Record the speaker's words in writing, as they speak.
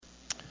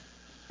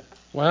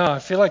Wow, I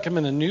feel like I'm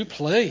in a new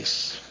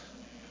place.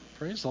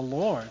 Praise the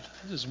Lord.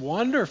 This is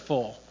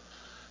wonderful.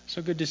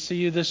 So good to see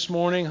you this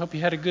morning. Hope you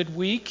had a good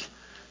week.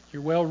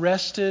 You're well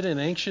rested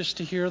and anxious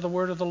to hear the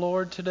word of the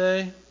Lord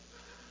today.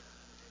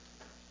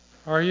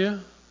 Are you?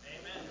 Amen.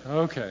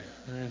 Okay.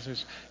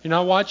 You're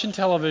not watching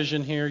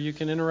television here. You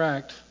can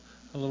interact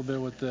a little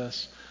bit with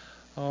this.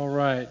 All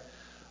right.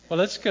 Well,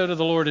 let's go to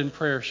the Lord in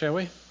prayer, shall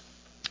we?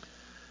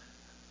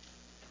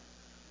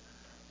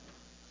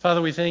 Father,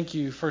 we thank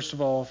you, first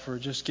of all, for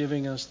just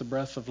giving us the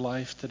breath of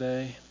life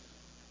today.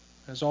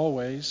 As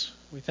always,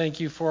 we thank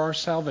you for our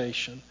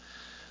salvation.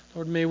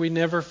 Lord, may we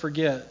never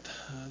forget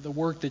the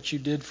work that you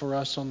did for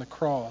us on the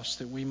cross,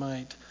 that we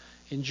might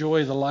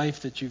enjoy the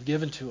life that you've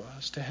given to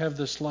us, to have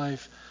this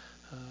life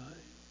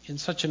in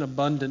such an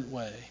abundant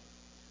way.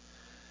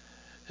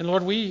 And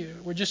Lord,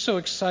 we're just so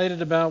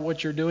excited about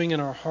what you're doing in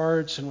our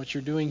hearts and what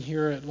you're doing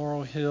here at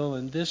Laurel Hill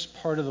and this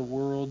part of the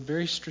world,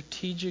 very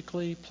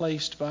strategically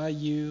placed by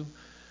you.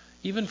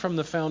 Even from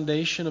the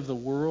foundation of the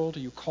world,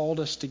 you called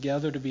us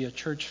together to be a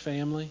church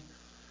family,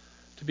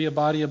 to be a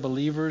body of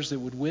believers that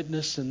would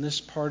witness in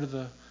this part of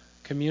the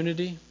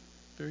community,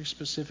 very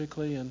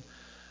specifically. And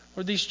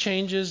Lord, these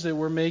changes that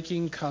we're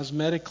making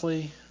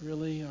cosmetically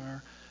really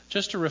are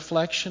just a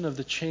reflection of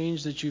the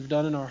change that you've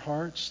done in our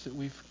hearts, that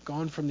we've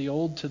gone from the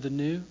old to the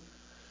new.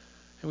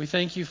 And we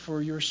thank you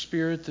for your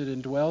Spirit that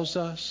indwells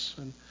us.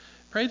 And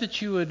pray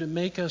that you would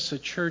make us a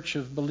church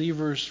of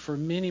believers for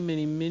many,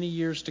 many, many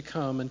years to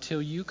come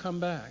until you come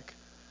back.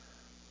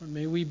 Or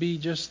may we be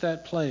just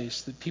that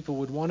place that people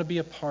would want to be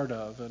a part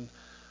of, and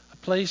a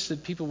place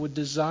that people would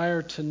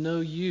desire to know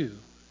you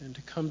and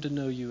to come to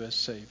know you as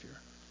Savior.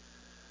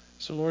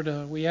 So Lord,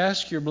 we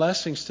ask your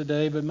blessings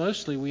today, but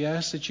mostly we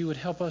ask that you would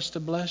help us to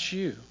bless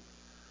you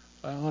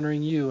by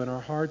honoring you in our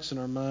hearts and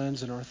our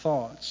minds and our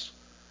thoughts,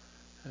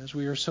 as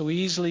we are so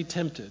easily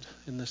tempted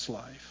in this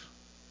life.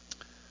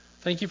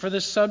 Thank you for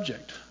this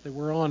subject that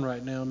we're on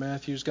right now,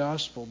 Matthew's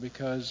Gospel,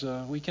 because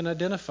we can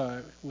identify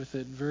with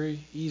it very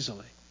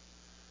easily.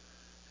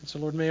 And so,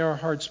 Lord, may our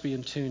hearts be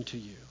in tune to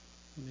you.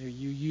 May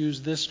you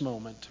use this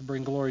moment to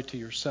bring glory to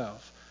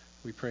yourself.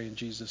 We pray in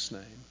Jesus'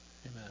 name.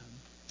 Amen.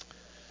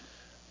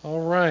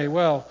 All right.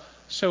 Well,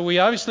 so we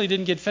obviously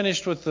didn't get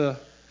finished with the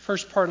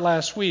first part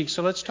last week,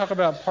 so let's talk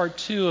about part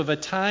 2 of a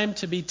time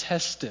to be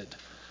tested.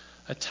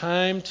 A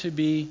time to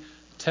be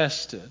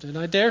tested. And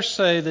I dare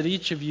say that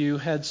each of you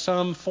had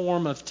some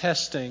form of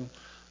testing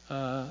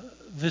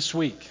this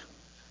week.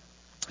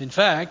 In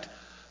fact,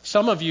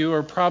 some of you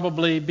are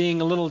probably being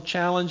a little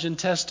challenged and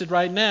tested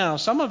right now.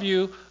 Some of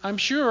you, I'm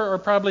sure, are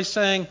probably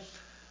saying,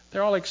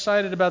 they're all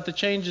excited about the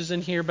changes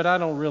in here, but I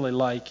don't really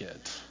like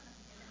it.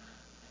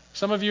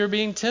 Some of you are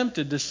being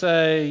tempted to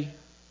say,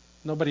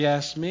 nobody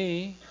asked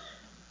me.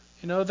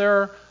 You know,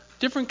 there are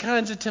different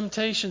kinds of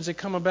temptations that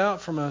come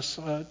about from us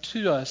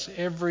to us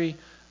every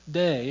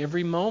day,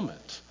 every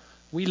moment.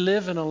 We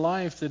live in a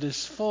life that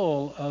is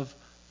full of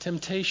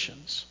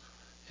temptations.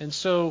 And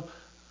so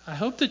I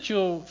hope that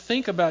you'll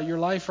think about your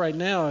life right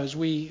now as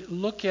we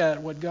look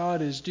at what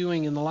God is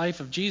doing in the life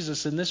of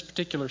Jesus in this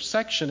particular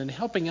section and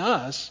helping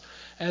us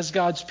as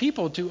God's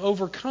people to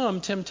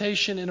overcome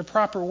temptation in a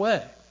proper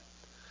way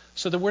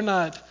so that we're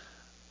not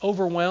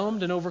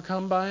overwhelmed and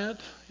overcome by it.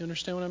 You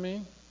understand what I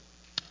mean?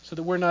 So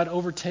that we're not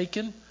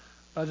overtaken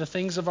by the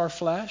things of our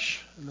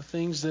flesh and the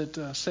things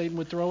that Satan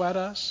would throw at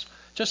us,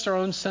 just our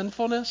own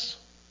sinfulness.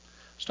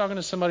 I was talking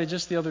to somebody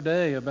just the other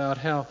day about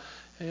how,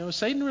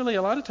 Satan really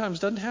a lot of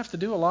times doesn't have to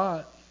do a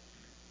lot.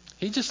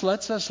 He just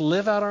lets us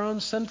live out our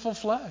own sinful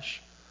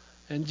flesh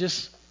and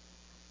just,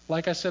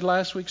 like I said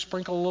last week,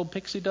 sprinkle a little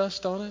pixie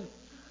dust on it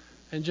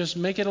and just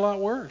make it a lot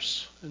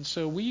worse. And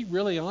so we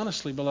really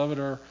honestly, beloved,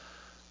 are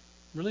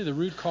really the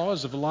root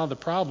cause of a lot of the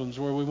problems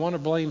where we want to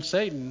blame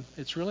Satan.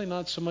 It's really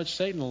not so much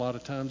Satan a lot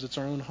of times, it's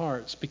our own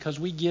hearts, because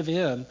we give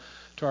in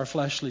to our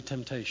fleshly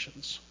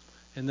temptations.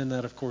 And then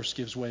that, of course,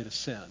 gives way to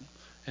sin.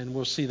 And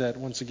we'll see that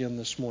once again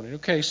this morning.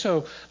 Okay,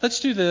 so let's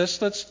do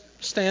this. Let's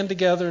stand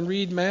together and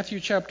read Matthew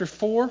chapter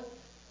 4,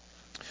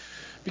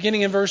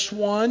 beginning in verse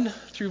 1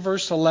 through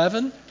verse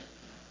 11.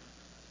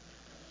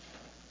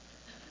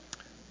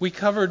 We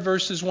covered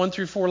verses 1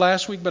 through 4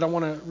 last week, but I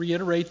want to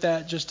reiterate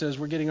that just as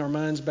we're getting our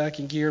minds back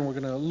in gear, and we're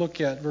going to look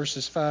at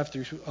verses 5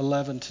 through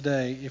 11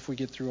 today if we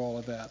get through all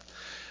of that.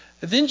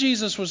 Then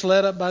Jesus was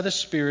led up by the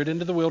Spirit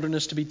into the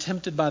wilderness to be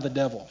tempted by the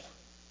devil.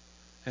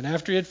 And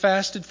after he had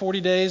fasted 40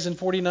 days and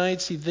 40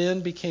 nights, he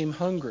then became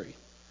hungry.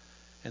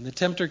 And the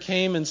tempter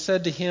came and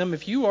said to him,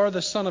 "If you are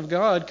the Son of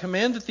God,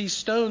 command that these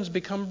stones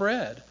become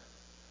bread."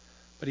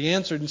 But he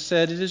answered and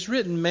said, "It is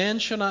written, man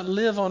shall not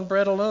live on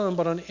bread alone,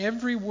 but on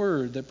every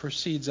word that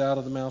proceeds out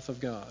of the mouth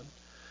of God."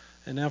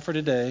 And now for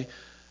today.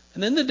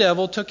 And then the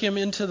devil took him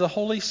into the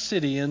holy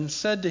city and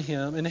said to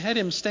him, and had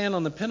him stand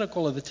on the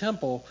pinnacle of the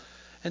temple,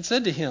 and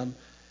said to him,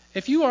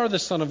 "If you are the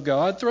Son of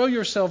God, throw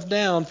yourself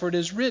down, for it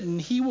is written,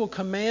 he will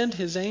command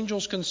his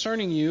angels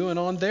concerning you, and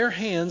on their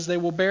hands they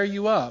will bear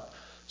you up,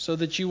 so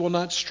that you will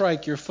not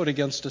strike your foot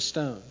against a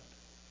stone."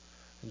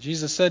 And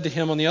Jesus said to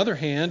him, "On the other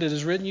hand, it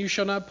is written, you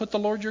shall not put the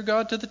Lord your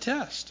God to the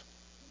test."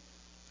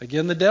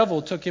 Again, the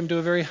devil took him to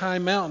a very high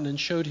mountain and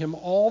showed him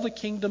all the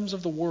kingdoms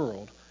of the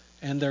world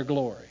and their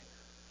glory.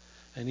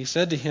 And he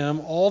said to him,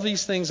 all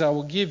these things I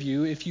will give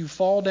you if you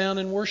fall down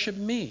and worship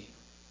me.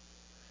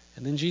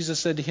 And then Jesus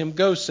said to him,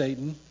 go,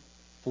 Satan,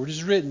 for it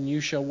is written,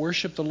 you shall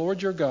worship the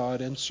Lord your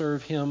God and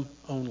serve him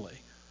only.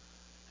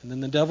 And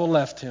then the devil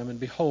left him, and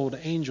behold,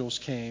 angels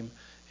came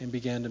and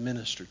began to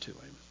minister to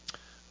him.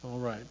 All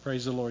right,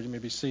 praise the Lord. You may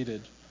be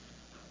seated.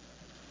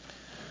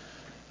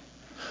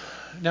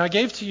 Now, I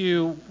gave to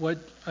you what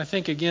I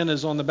think, again,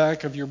 is on the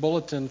back of your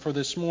bulletin for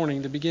this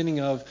morning, the beginning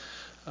of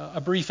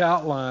a brief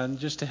outline,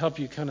 just to help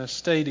you kind of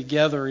stay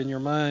together in your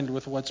mind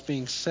with what's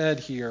being said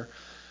here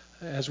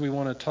as we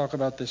want to talk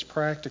about this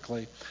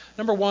practically.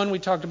 Number one, we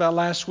talked about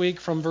last week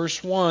from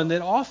verse 1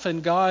 that often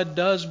God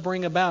does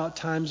bring about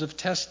times of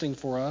testing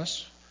for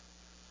us.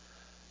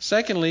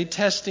 Secondly,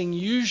 testing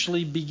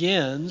usually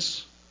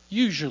begins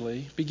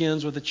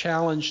with a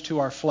challenge to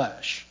our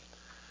flesh.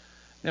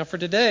 Now for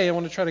today, I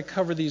want to try to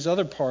cover these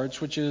other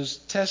parts, which is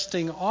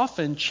testing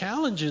often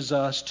challenges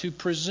us to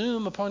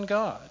presume upon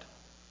God.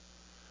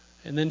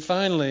 And then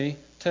finally,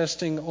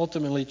 testing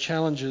ultimately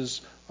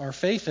challenges our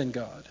faith in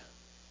God.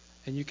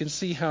 And you can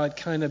see how it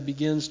kind of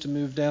begins to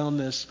move down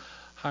this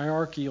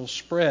hierarchical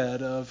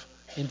spread of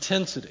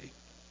intensity.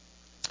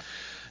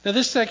 Now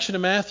this section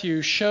of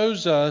Matthew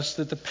shows us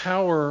that the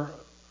power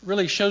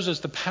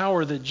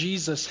that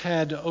Jesus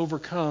had to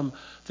overcome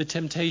the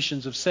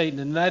temptations of Satan.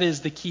 And that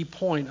is the key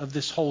point of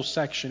this whole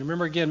section.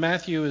 Remember again,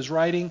 Matthew is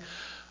writing,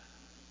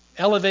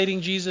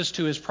 elevating Jesus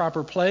to his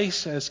proper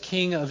place as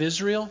King of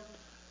Israel.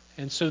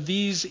 And so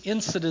these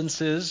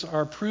incidences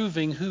are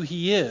proving who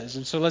he is.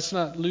 And so let's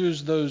not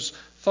lose those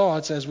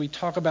thoughts as we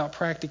talk about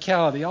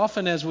practicality.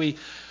 Often as we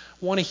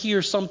want to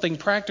hear something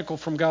practical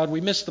from God, we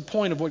miss the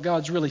point of what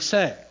God's really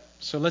saying.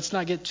 So let's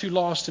not get too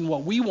lost in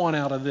what we want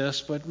out of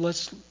this, but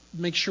let's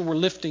make sure we're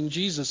lifting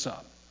Jesus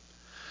up.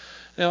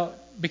 Now,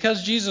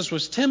 because Jesus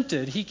was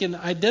tempted, he can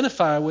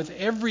identify with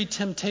every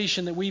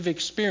temptation that we've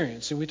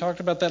experienced. And we talked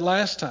about that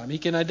last time. He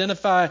can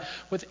identify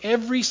with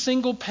every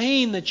single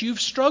pain that you've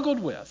struggled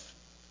with.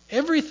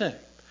 Everything.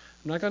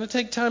 I'm not going to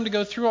take time to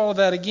go through all of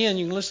that again.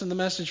 You can listen to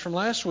the message from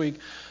last week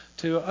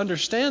to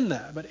understand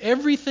that. But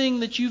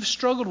everything that you've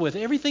struggled with,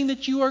 everything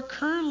that you are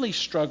currently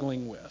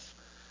struggling with,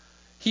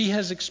 he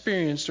has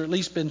experienced or at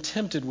least been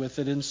tempted with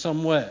it in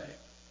some way.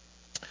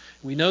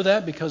 We know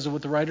that because of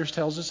what the writer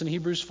tells us in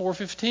Hebrews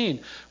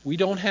 4:15. We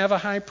don't have a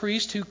high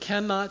priest who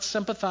cannot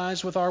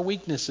sympathize with our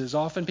weaknesses.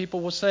 Often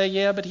people will say,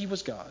 yeah, but he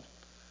was God.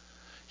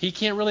 He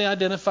can't really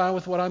identify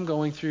with what I'm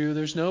going through.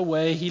 There's no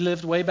way. He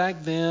lived way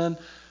back then.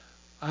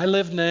 I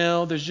live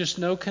now. There's just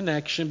no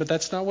connection. But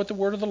that's not what the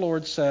word of the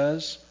Lord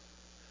says.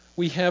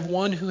 We have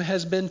one who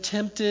has been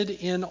tempted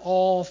in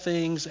all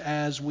things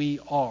as we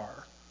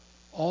are.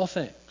 All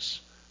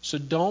things. So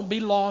don't be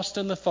lost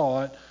in the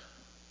thought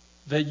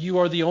that you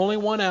are the only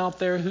one out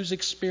there who's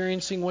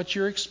experiencing what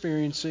you're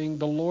experiencing.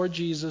 The Lord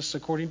Jesus,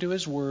 according to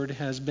his word,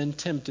 has been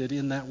tempted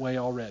in that way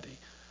already.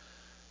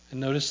 And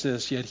notice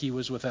this, yet he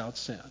was without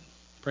sin.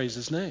 Praise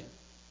his name.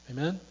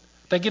 Amen?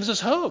 That gives us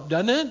hope,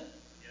 doesn't it?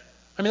 Yeah.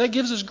 I mean, that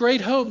gives us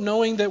great hope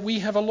knowing that we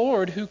have a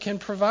Lord who can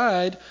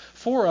provide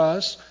for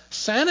us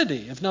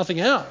sanity, if nothing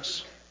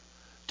else,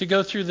 to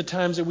go through the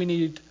times that we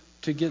need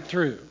to get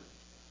through.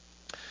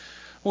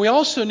 We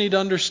also need to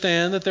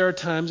understand that there are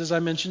times, as I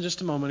mentioned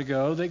just a moment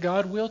ago, that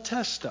God will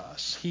test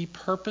us. He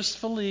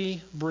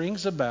purposefully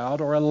brings about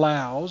or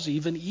allows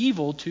even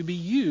evil to be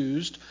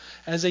used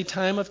as a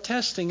time of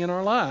testing in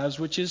our lives,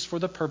 which is for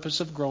the purpose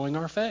of growing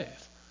our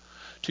faith,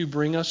 to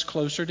bring us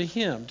closer to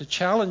him, to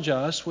challenge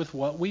us with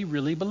what we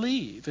really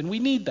believe. And we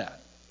need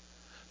that.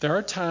 There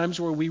are times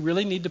where we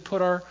really need to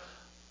put our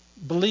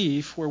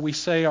belief where we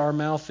say our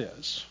mouth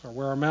is, or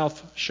where our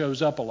mouth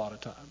shows up a lot of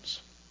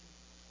times.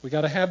 We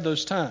got to have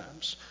those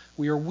times.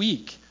 We are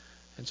weak.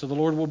 And so the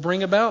Lord will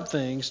bring about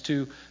things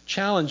to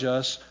challenge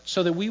us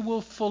so that we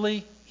will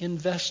fully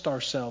invest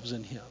ourselves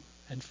in him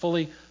and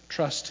fully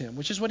trust him,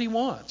 which is what he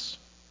wants.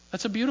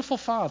 That's a beautiful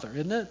father,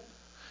 isn't it?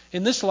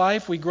 In this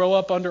life, we grow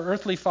up under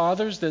earthly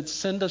fathers that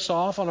send us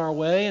off on our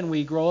way, and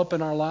we grow up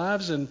in our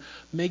lives and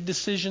make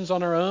decisions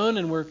on our own,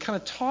 and we're kind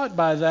of taught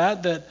by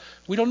that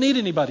we don't need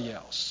anybody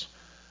else.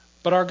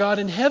 But our God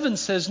in heaven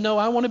says, no,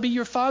 I want to be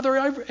your father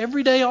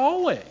every day,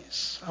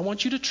 always. I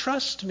want you to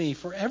trust me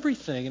for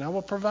everything, and I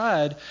will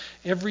provide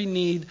every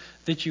need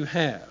that you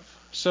have.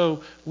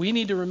 So we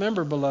need to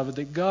remember, beloved,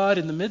 that God,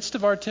 in the midst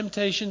of our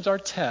temptations, our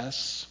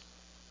tests,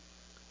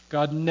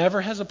 God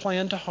never has a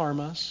plan to harm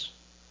us.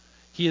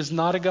 He is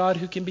not a God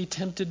who can be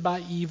tempted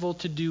by evil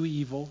to do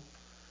evil.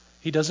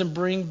 He doesn't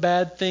bring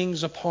bad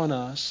things upon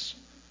us,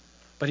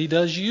 but he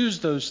does use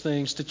those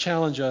things to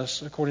challenge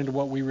us according to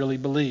what we really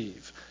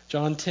believe.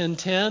 John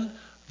 10:10,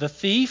 the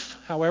thief,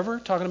 however,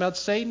 talking about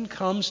Satan,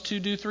 comes to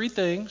do three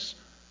things: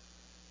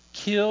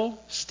 kill,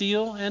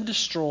 steal, and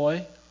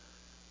destroy.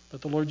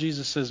 But the Lord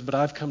Jesus says, but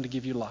I've come to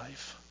give you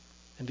life,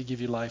 and to give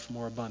you life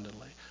more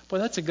abundantly. Boy,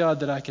 that's a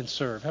God that I can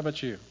serve. How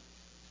about you?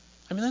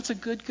 I mean, that's a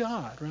good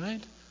God,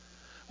 right?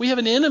 We have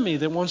an enemy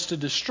that wants to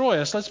destroy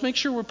us. Let's make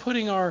sure we're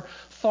putting our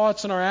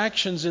thoughts and our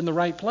actions in the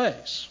right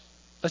place.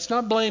 Let's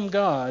not blame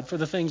God for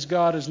the things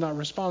God is not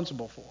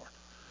responsible for.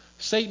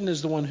 Satan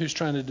is the one who's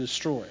trying to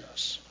destroy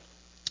us.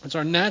 It's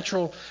our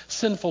natural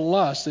sinful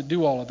lusts that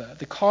do all of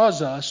that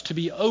cause us to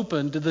be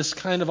open to this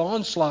kind of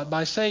onslaught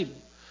by Satan,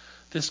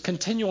 this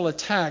continual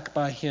attack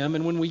by him.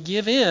 And when we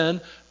give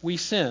in, we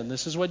sin.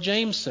 This is what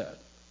James said.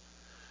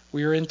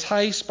 We are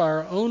enticed by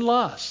our own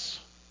lusts.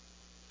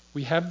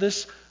 We have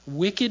this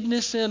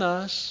wickedness in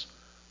us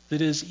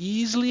that is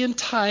easily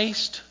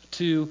enticed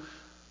to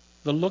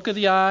the look of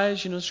the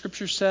eyes.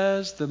 Scripture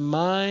says the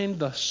mind,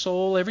 the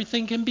soul,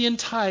 everything can be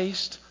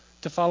enticed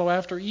to follow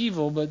after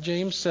evil. But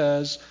James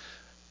says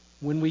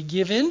when we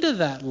give into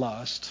that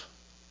lust,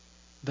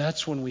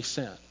 that's when we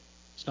sin.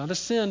 It's not a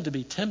sin to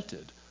be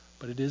tempted,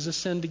 but it is a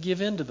sin to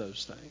give into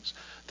those things.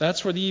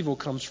 That's where the evil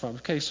comes from.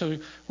 Okay, so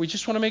we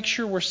just want to make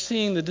sure we're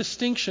seeing the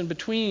distinction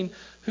between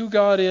who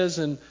God is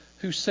and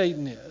who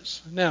Satan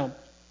is. Now,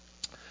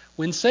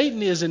 when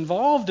Satan is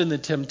involved in the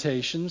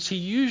temptations, he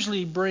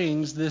usually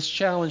brings this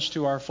challenge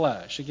to our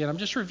flesh. Again, I'm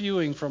just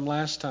reviewing from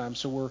last time,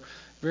 so we're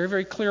very,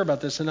 very clear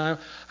about this. And I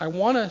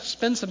want to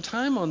spend some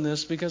time on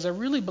this because I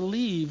really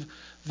believe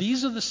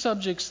these are the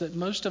subjects that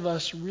most of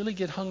us really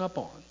get hung up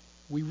on.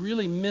 We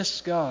really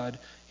miss God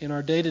in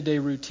our day-to-day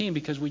routine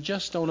because we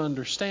just don't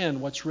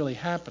understand what's really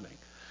happening.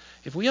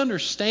 If we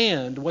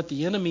understand what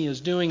the enemy is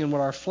doing and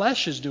what our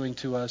flesh is doing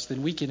to us,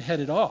 then we can head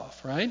it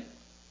off, right?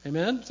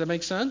 Amen? Does that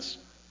make sense?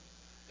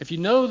 If you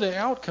know the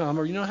outcome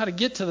or you know how to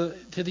get to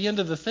the end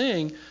of the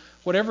thing,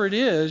 whatever it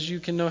is,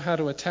 you can know how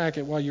to attack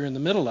it while you're in the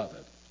middle of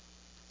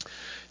it.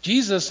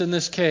 Jesus, in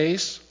this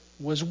case,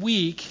 was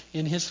weak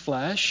in his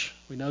flesh.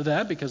 We know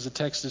that because the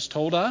text has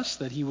told us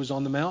that he was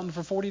on the mountain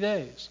for 40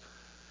 days.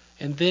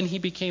 And then he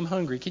became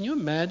hungry. Can you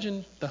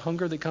imagine the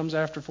hunger that comes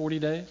after 40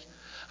 days?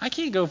 I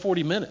can't go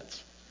 40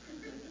 minutes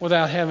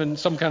without having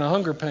some kind of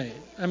hunger pain.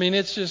 I mean,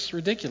 it's just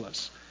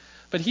ridiculous.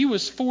 But he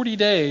was 40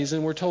 days,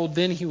 and we're told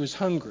then he was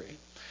hungry.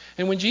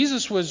 And when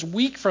Jesus was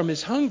weak from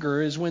his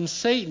hunger is when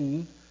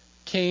Satan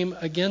came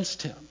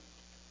against him.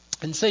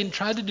 And Satan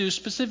tried to do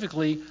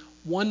specifically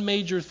one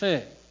major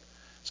thing.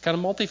 It's kind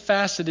of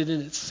multifaceted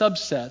in its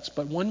subsets,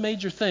 but one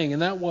major thing,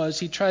 and that was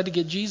he tried to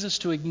get Jesus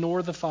to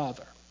ignore the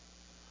Father.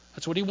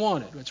 That's what he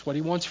wanted. That's what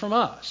he wants from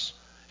us.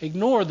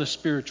 Ignore the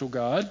spiritual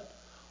God.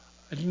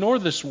 Ignore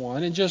this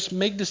one and just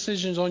make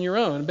decisions on your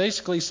own.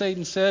 Basically,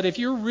 Satan said, if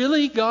you're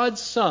really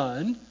God's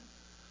son,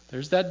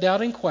 there's that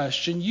doubting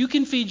question, you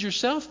can feed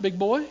yourself, big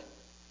boy.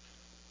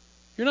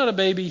 You're not a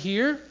baby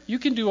here. You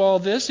can do all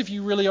this if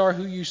you really are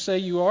who you say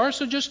you are,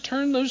 so just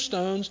turn those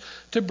stones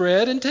to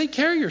bread and take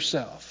care of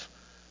yourself.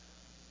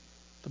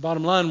 The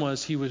bottom line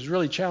was he was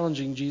really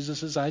challenging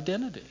Jesus'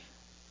 identity.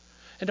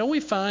 And don't we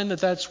find that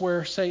that's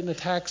where Satan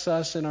attacks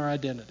us in our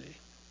identity?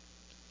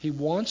 He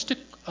wants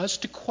us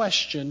to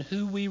question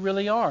who we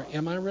really are.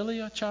 Am I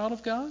really a child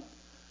of God?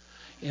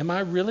 Am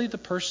I really the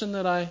person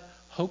that I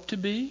hope to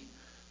be?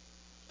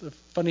 The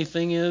funny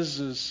thing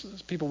is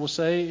people will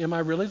say, am I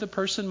really the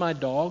person my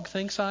dog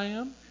thinks I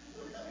am?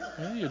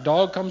 Your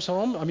dog comes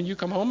home. You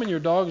come home and your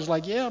dog is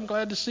like, yeah, I'm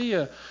glad to see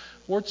you,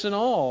 warts and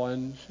all.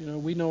 And,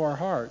 we know our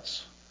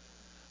hearts.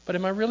 But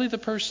am I really the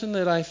person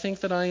that I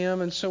think that I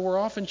am? And so we're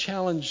often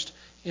challenged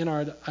in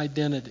our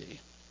identity.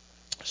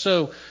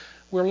 So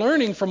we're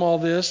learning from all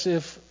this,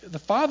 if the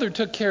Father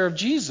took care of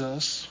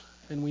Jesus,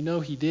 and we know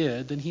he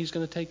did, then he's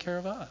going to take care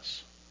of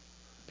us.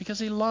 Because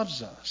he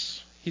loves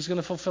us. He's going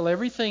to fulfill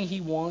everything he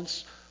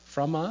wants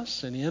from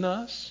us and in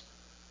us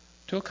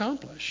to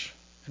accomplish.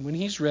 And when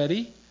he's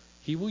ready,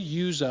 he will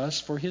use us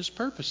for his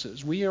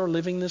purposes. We are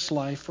living this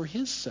life for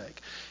his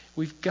sake.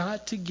 We've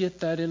got to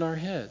get that in our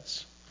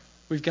heads.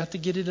 We've got to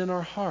get it in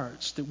our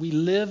hearts that we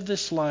live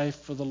this life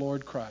for the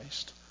Lord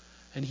Christ.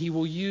 And he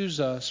will use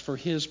us for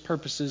his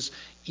purposes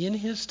in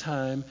his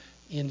time,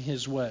 in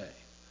his way.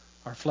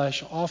 Our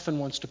flesh often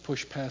wants to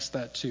push past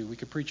that too. We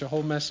could preach a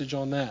whole message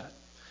on that.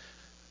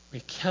 We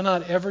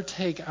cannot ever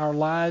take our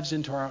lives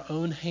into our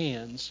own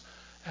hands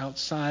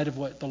outside of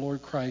what the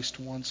Lord Christ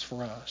wants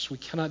for us. We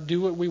cannot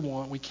do what we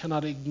want. We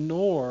cannot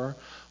ignore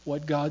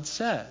what God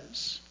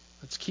says.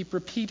 Let's keep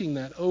repeating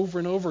that over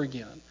and over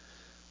again.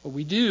 What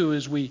we do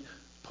is we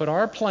put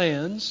our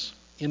plans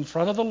in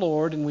front of the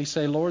Lord and we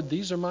say, Lord,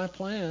 these are my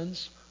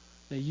plans.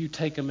 Now you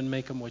take them and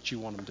make them what you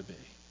want them to be.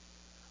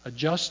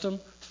 Adjust them,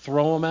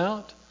 throw them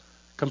out,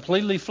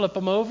 completely flip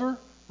them over,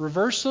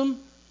 reverse them.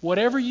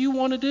 Whatever you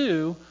want to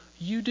do,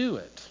 you do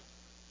it.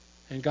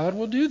 And God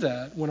will do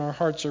that when our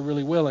hearts are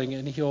really willing,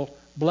 and he'll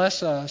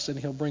bless us and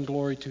he'll bring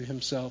glory to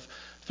himself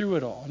through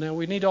it all. Now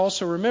we need to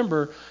also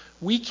remember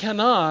we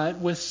cannot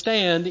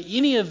withstand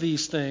any of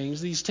these things,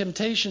 these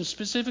temptations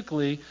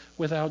specifically,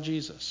 without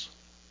Jesus.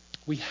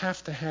 We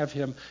have to have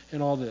him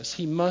in all this.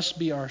 He must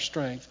be our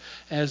strength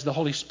as the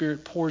Holy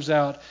Spirit pours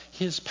out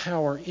his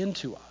power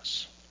into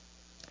us.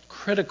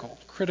 Critical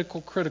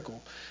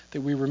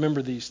that we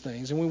remember these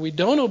things. And when we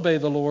don't obey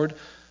the Lord,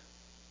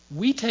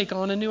 we take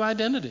on a new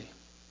identity.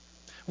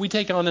 We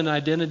take on an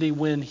identity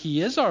when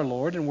He is our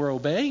Lord and we're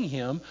obeying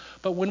Him.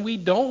 But when we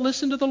don't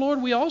listen to the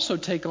Lord, we also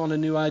take on a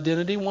new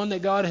identity, one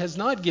that God has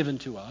not given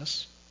to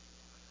us,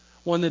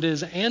 one that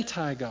is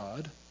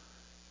anti-God.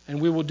 And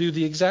we will do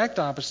the exact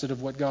opposite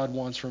of what God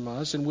wants from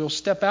us. And we'll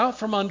step out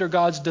from under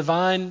God's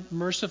divine,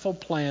 merciful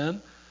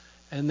plan.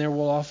 And there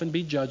will often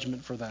be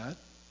judgment for that.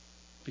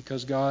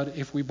 Because God,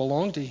 if we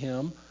belong to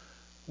Him,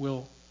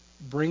 will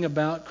bring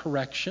about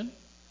correction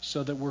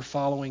so that we're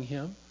following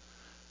Him.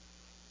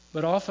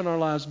 But often our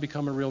lives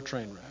become a real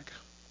train wreck.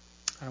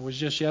 I was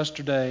just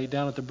yesterday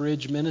down at the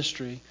Bridge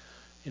Ministry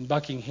in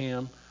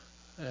Buckingham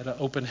at an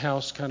open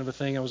house kind of a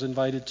thing I was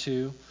invited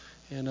to.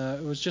 And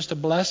it was just a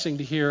blessing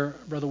to hear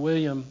Brother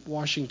William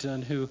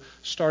Washington, who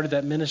started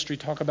that ministry,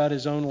 talk about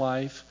his own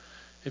life.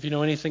 If you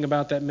know anything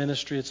about that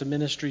ministry, it's a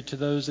ministry to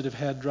those that have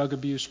had drug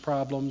abuse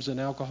problems and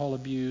alcohol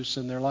abuse,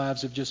 and their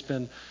lives have just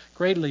been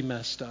greatly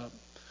messed up.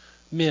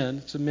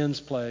 It's a men's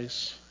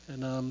place.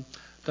 And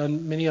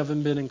many of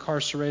them been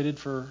incarcerated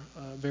for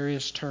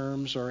various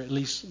terms, or at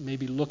least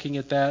maybe looking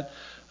at that.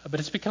 But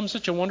it's become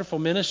such a wonderful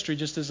ministry,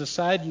 just as a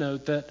side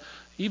note, that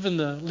even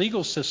the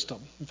legal system,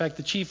 in fact,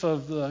 the chief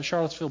of the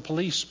Charlottesville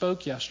Police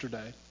spoke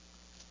yesterday.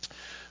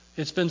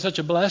 It's been such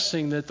a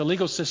blessing that the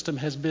legal system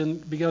has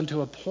begun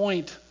to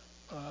appoint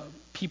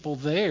people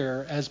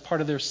there as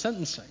part of their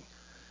sentencing,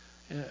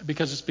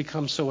 because it's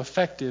become so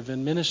effective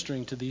in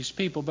ministering to these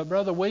people. But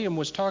Brother William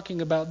was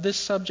talking about this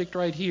subject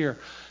right here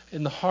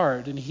in the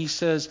heart, and he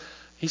said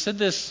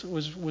this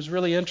was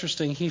really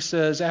interesting. He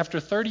says, after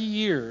 30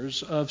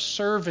 years of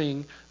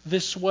serving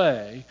this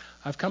way,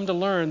 I've come to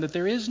learn that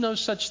there is no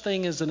such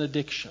thing as an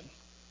addiction.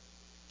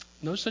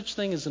 No such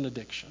thing as an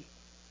addiction.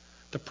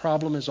 The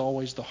problem is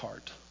always the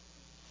heart.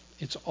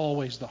 It's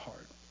always the heart.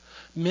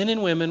 Men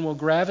and women will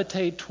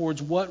gravitate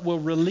towards what will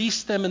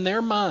release them in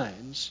their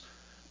minds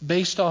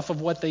based off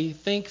of what they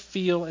think,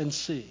 feel, and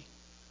see.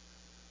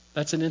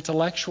 That's an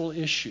intellectual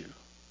issue.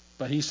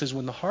 But he says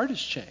when the heart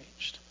is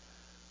changed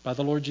by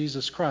the Lord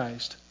Jesus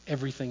Christ,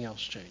 everything else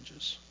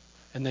changes.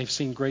 And they've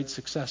seen great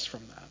success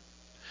from that.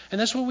 And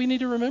that's what we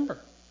need to remember.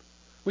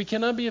 We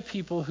cannot be a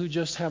people who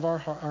just have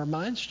our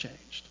minds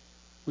changed.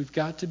 We've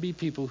got to be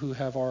people who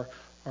have our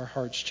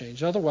hearts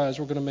changed. Otherwise,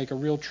 we're going to make a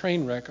real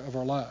train wreck of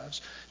our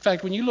lives. In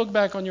fact, when you look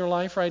back on your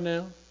life right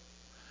now,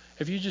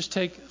 if you just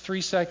take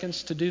 3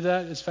 seconds to do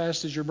that as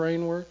fast as your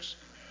brain works,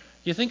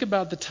 you think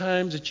about the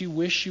times that you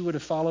wish you would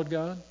have followed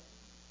God.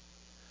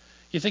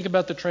 You think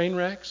about the train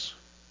wrecks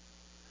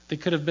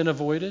that could have been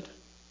avoided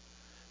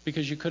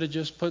because you could have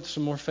just put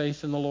some more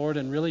faith in the Lord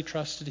and really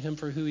trusted Him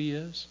for who He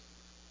is.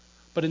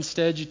 But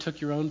instead you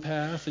took your own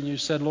path and you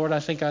said, Lord, I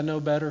think I know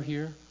better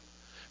here.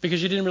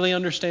 Because you didn't really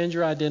understand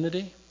your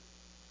identity.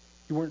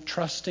 You weren't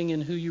trusting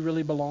in who you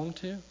really belonged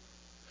to.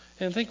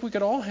 And I think we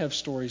could all have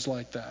stories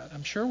like that.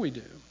 I'm sure we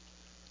do.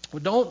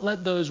 Well, don't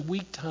let those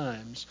weak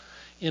times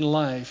in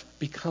life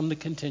become the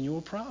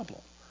continual problem.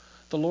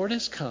 The Lord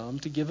has come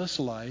to give us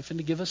life and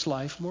to give us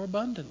life more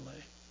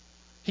abundantly.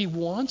 He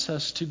wants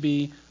us to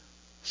be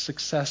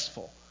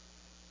successful.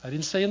 I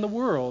didn't say in the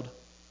world,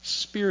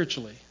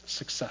 spiritually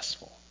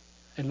successful.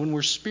 And when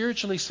we're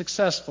spiritually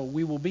successful,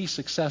 we will be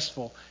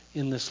successful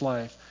in this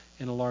life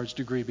in a large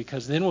degree,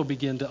 because then we'll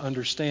begin to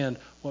understand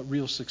what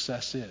real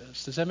success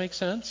is. Does that make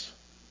sense?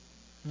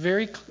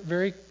 Very,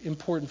 very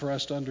important for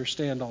us to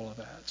understand all of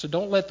that. So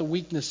don't let the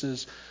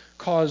weaknesses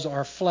cause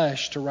our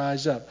flesh to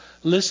rise up.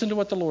 Listen to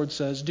what the Lord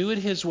says. Do it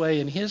His way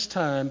in His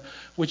time,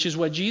 which is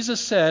what Jesus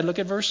said. Look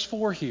at verse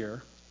 4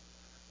 here.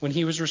 When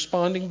He was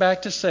responding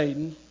back to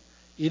Satan,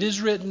 it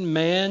is written,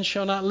 man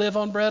shall not live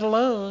on bread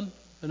alone.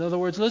 In other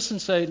words, listen,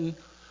 Satan,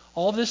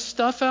 all this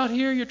stuff out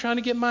here you're trying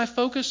to get my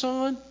focus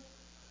on,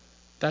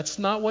 that's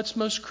not what's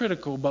most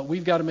critical, but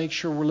we've got to make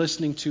sure we're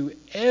listening to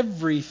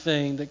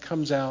everything that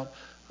comes out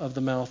of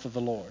the mouth of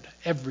the Lord.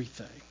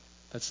 Everything.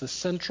 That's the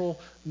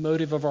central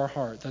motive of our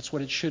heart. That's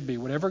what it should be.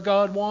 Whatever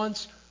God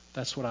wants,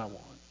 that's what I want.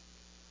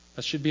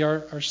 That should be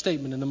our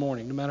statement in the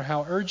morning. No matter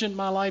how urgent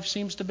my life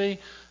seems to be,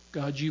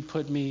 God, you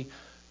put me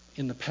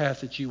in the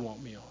path that you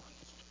want me on.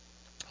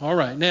 All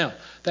right, now,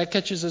 that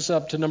catches us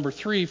up to number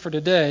 3 for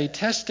today.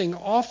 Testing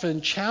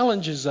often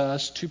challenges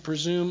us to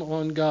presume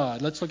on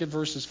God. Let's look at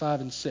verses 5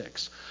 and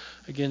 6.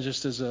 Again,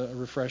 just as a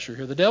refresher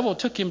here. The devil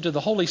took him to the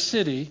holy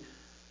city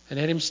and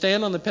had him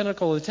stand on the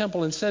pinnacle of the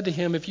temple and said to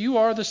him, if you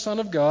are the Son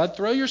of God,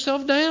 throw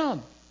yourself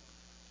down.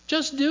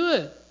 Just do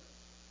it.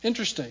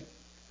 Interesting.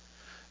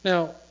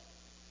 Now,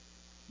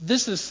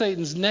 this is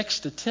Satan's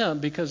next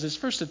attempt, because his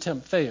first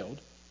attempt failed.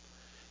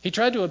 He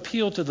tried to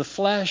appeal to the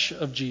flesh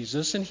of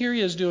Jesus, and here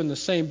he is doing the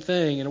same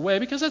thing in a way,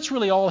 because that's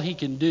really all he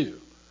can do.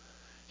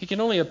 He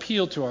can only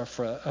appeal to our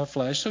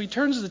flesh. So he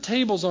turns the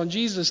tables on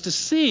Jesus to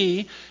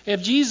see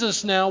if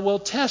Jesus now will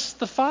test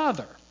the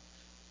Father.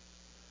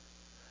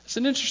 It's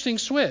an interesting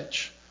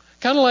switch.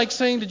 Kind of like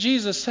saying to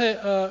Jesus,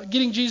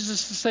 getting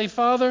Jesus to say,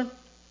 Father,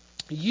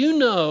 you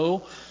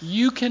know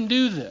you can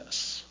do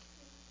this.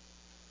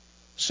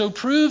 So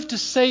prove to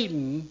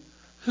Satan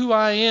who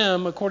I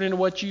am according to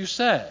what you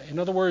say. In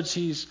other words,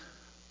 he's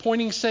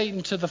pointing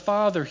Satan to the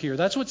Father here.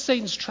 That's what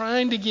Satan's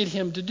trying to get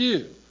him to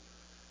do.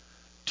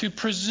 to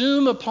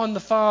presume upon the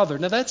Father.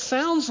 Now that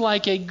sounds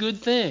like a good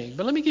thing,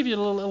 but let me give you a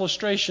little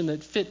illustration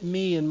that fit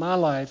me in my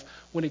life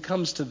when it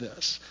comes to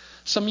this.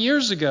 Some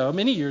years ago,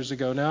 many years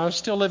ago now, I was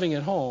still living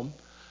at home.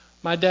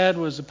 My dad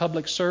was a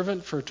public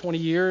servant for 20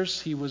 years.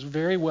 He was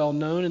very well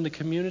known in the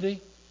community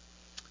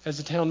as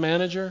a town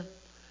manager.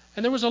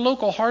 And there was a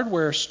local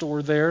hardware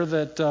store there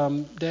that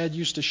Dad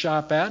used to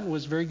shop at and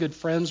was very good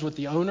friends with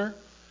the owner.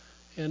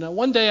 And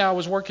one day I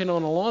was working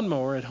on a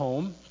lawnmower at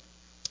home,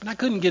 and I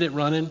couldn't get it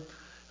running.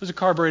 It was a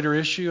carburetor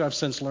issue. I've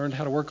since learned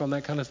how to work on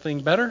that kind of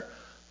thing better.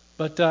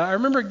 But I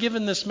remember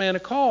giving this man a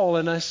call,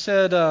 and I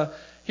said,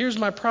 here's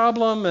my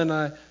problem, and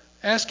I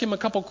asked him a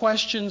couple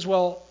questions.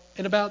 Well,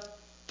 in about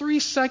 3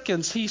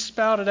 seconds, he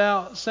spouted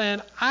out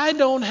saying, I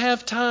don't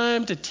have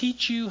time to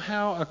teach you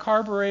how a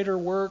carburetor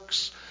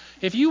works.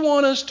 If you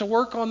want us to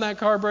work on that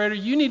carburetor,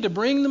 you need to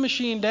bring the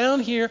machine down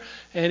here.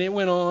 And it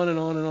went on and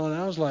on and on.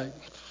 And I was like,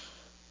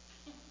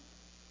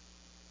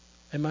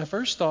 and my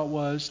first thought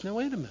was, now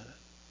wait a minute.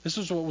 This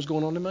is what was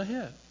going on in my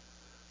head.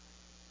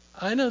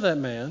 I know that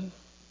man.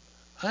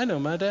 I know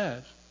my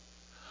dad.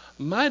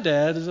 My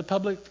dad is a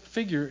public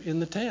figure in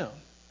the town.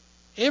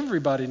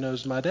 Everybody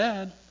knows my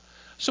dad.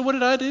 So what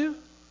did I do?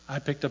 I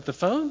picked up the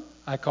phone.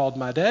 I called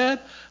my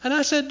dad. And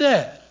I said,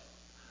 Dad,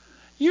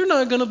 you're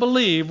not going to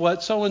believe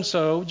what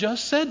so-and-so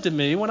just said to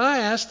me when I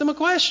asked him a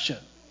question.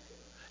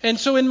 And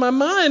so in my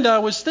mind, I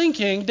was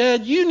thinking,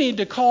 Dad, you need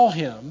to call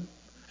him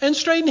and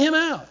straighten him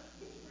out.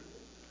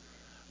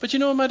 But you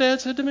know what my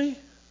dad said to me?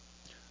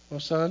 Well,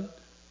 son,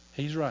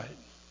 he's right.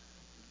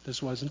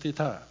 This wasn't the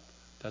time.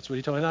 That's what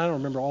he told me. And I don't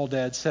remember all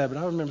Dad said, but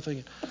I remember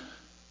thinking,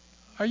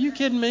 are you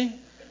kidding me?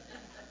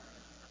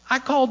 I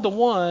called the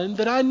one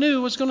that I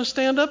knew was going to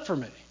stand up for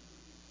me.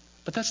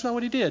 But that's not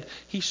what he did.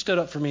 He stood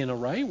up for me in the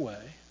right way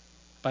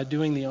by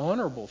doing the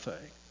honorable thing.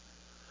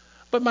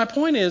 But my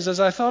point is, as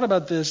I thought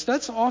about this,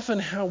 that's often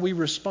how we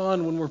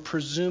respond when we're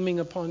presuming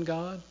upon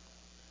God.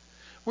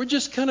 We're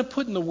just kind of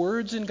putting the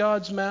words in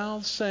God's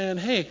mouth saying,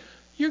 hey,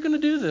 you're going to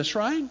do this,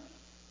 right?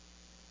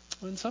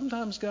 And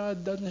sometimes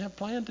God doesn't have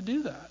planned to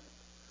do that.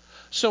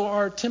 So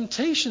our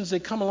temptations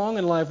that come along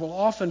in life will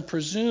often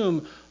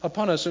presume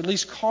upon us, or at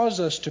least cause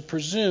us to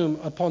presume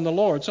upon the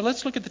Lord. So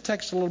let's look at the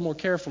text a little more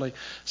carefully.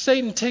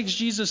 Satan takes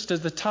Jesus to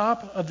the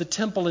top of the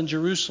temple in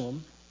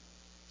Jerusalem.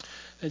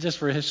 And just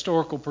for a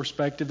historical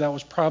perspective, that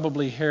was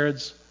probably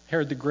Herod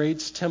the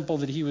Great's temple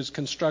that he was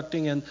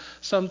constructing. And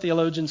some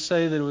theologians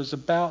say that it was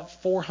about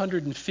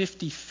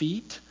 450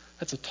 feet.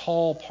 That's a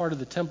tall part of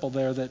the temple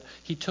there that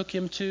he took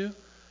him to. You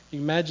can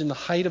imagine the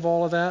height of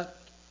all of that.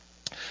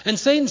 And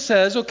Satan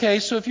says, okay,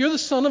 so if you're the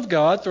Son of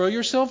God, throw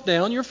yourself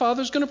down, your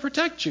Father's going to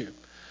protect you.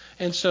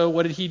 And so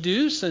what did he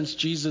do? Since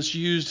Jesus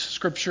used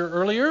Scripture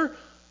earlier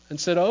and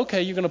said,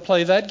 okay, you're going to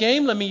play that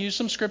game, let me use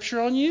some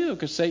Scripture on you,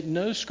 because Satan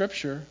knows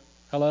Scripture.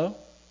 Hello?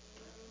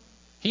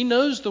 He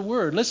knows the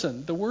Word.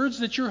 Listen, the words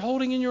that you're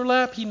holding in your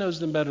lap, he knows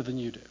them better than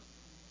you do.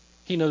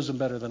 He knows them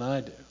better than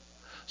I do.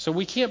 So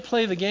we can't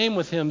play the game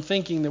with him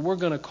thinking that we're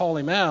going to call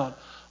him out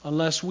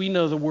unless we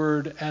know the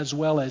Word as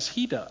well as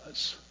he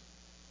does.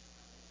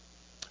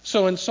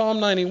 So in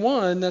Psalm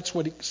 91, that's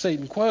what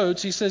Satan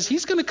quotes. He says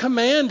he's going to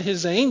command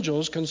his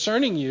angels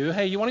concerning you.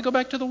 Hey, you want to go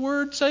back to the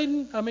Word,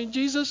 Satan?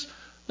 Jesus?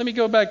 Let me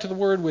go back to the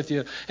Word with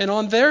you. And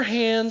on their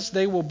hands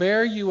they will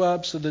bear you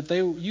up so that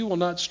you will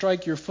not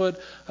strike your foot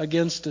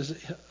against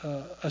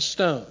a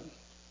stone.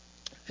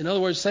 In other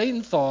words,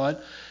 Satan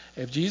thought,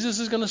 if Jesus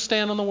is going to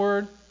stand on the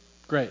Word,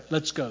 great,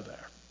 let's go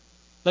there.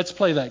 Let's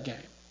play that game.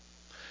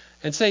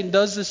 And Satan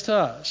does this to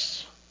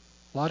us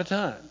a lot of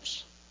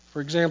times.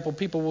 For example,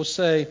 people will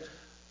say,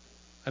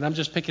 and I'm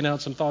just picking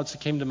out some thoughts that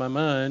came to my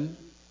mind,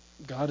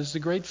 God is the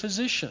great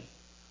physician.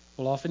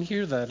 We'll often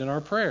hear that in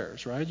our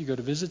prayers, right? You go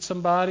to visit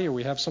somebody or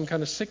we have some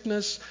kind of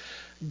sickness.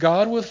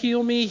 God will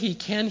heal me. He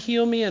can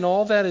heal me. And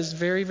all that is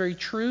very, very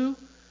true.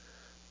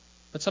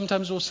 But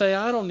sometimes we'll say,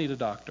 I don't need a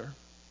doctor.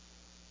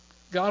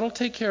 God will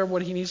take care of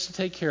what he needs to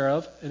take care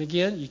of. And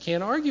again, you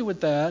can't argue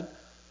with that.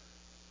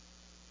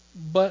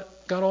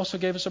 But God also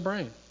gave us a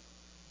brain,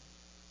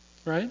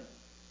 right?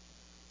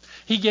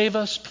 He gave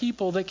us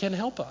people that can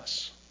help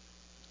us.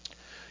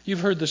 You've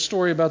heard the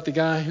story about the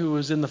guy who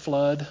was in the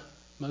flood.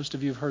 Most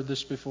of you have heard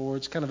this before.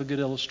 It's kind of a good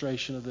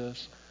illustration of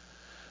this.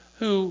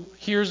 Who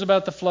hears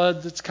about the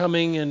flood that's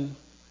coming and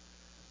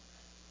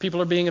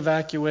people are being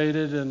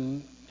evacuated,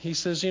 and he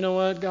says, you know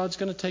what? God's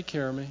going to take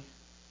care of me.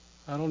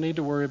 I don't need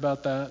to worry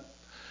about that.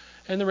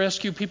 And the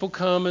rescue people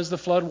come as the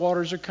flood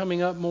waters are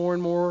coming up more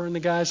and more, and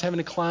the guy's having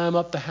to climb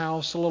up the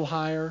house a little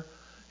higher.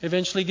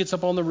 Eventually he gets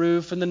up on the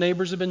roof, and the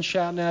neighbors have been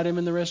shouting at him,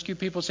 and the rescue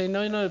people say,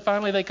 no.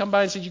 Finally they come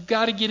by and say, you've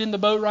got to get in the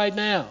boat right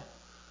now.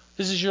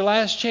 This is your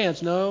last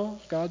chance. No,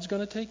 God's going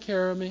to take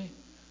care of me.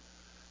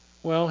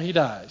 Well, he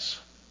dies.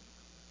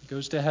 He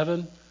goes to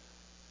heaven.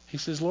 He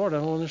says, Lord, I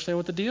don't understand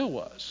what the deal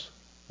was.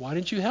 Why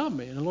didn't you help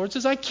me? And the Lord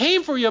says, I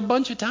came for you a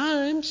bunch of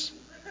times.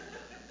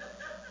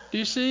 Do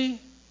you see?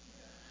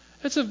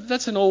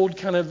 That's an old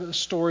kind of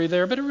story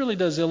there, but it really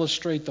does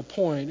illustrate the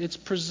point. It's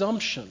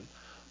presumption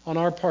on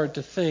our part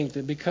to think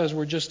that because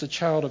we're just a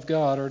child of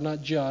God, or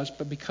not just,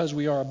 but because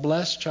we are a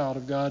blessed child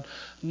of God,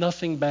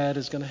 nothing bad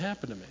is going to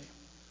happen to me.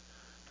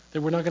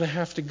 That we're not going to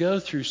have to go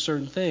through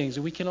certain things.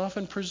 And we can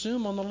often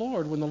presume on the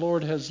Lord when the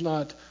Lord has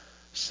not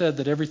said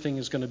that everything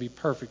is going to be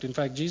perfect. In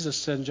fact, Jesus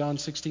said in John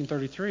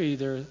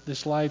 16:33,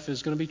 this life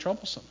is going to be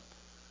troublesome.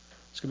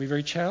 It's going to be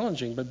very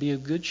challenging, but be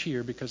of good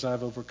cheer because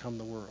I've overcome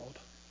the world.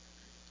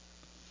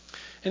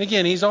 And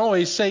again,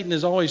 Satan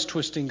is always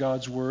twisting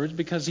God's words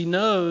because he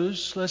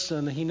knows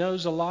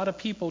a lot of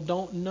people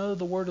don't know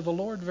the word of the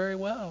Lord very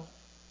well.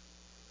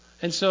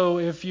 And so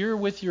if you're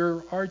with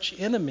your arch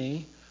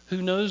enemy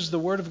who knows the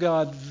word of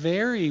God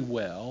very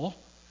well,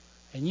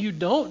 and you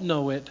don't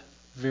know it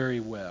very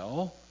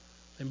well,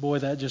 then boy,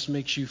 that just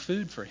makes you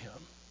food for him.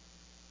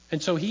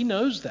 And so he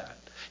knows that.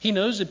 He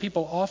knows that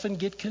people often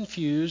get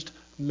confused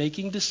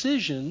making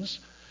decisions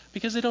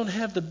because they don't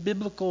have the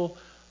biblical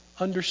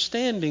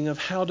understanding of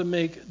how to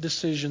make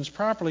decisions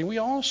properly. We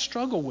all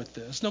struggle with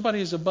this. Nobody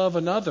is above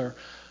another,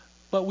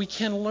 but we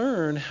can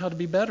learn how to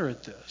be better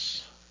at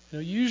this.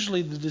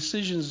 Usually the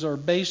decisions are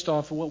based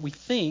off of what we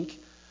think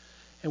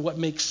and what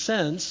makes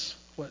sense,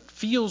 what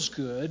feels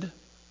good,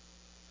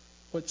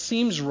 what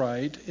seems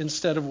right,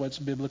 instead of what's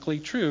biblically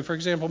true. For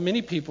example,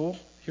 many people,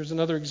 here's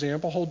another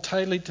example, hold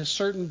tightly to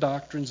certain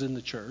doctrines in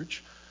the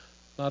church,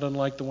 not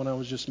unlike the one I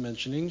was just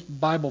mentioning,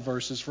 Bible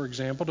verses, for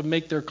example, to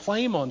make their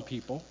claim on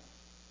people,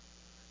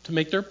 to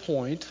make their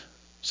point,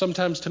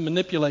 sometimes to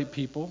manipulate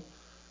people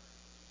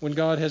when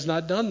God has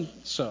not done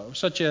so,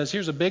 such as,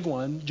 here's a big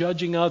one,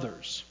 judging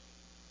others.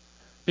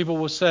 People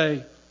will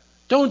say,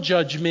 don't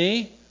judge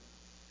me.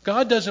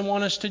 God doesn't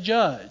want us to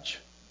judge.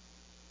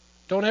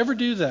 Don't ever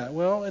do that.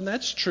 Well, and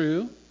that's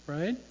true,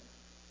 right?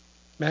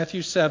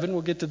 Matthew 7,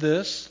 we'll get to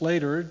this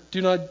later.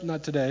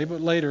 Not today, but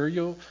later.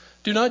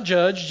 Do not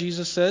judge,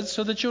 Jesus said,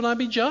 so that you'll not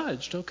be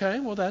judged. Okay,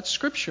 well, that's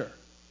Scripture.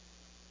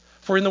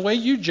 For in the way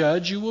you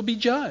judge, you will be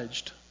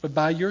judged. But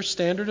by your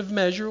standard of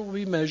measure, it will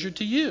be measured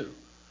to you.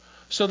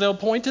 So they'll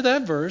point to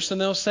that verse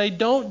and they'll say,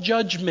 don't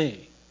judge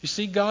me. You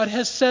see, God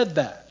has said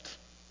that.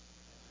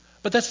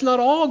 But that's not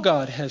all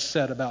God has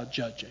said about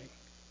judging.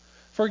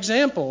 For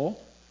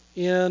example,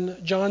 in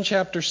John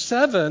chapter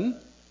 7,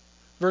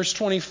 verse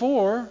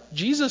 24,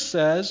 Jesus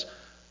says,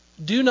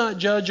 do not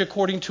judge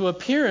according to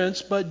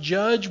appearance, but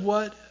judge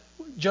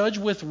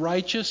with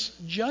righteous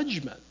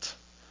judgment.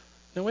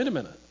 Now, wait a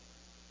minute.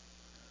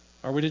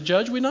 Are we to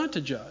judge? Are we not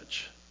to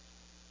judge?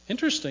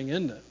 Interesting,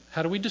 isn't it?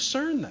 How do we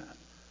discern that?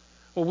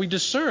 Well, we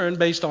discern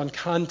based on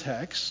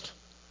context,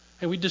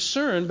 and we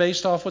discern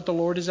based off what the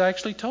Lord has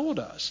actually told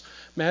us.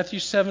 Matthew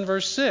 7,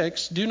 verse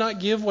 6, do not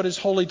give what is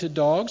holy to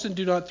dogs, and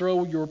do not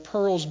throw your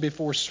pearls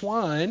before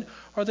swine,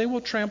 or they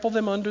will trample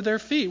them under their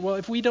feet. Well,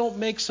 if we don't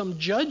make some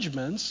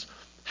judgments,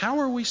 how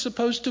are we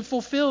supposed to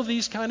fulfill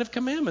these kind of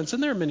commandments?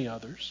 And there are many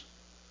others.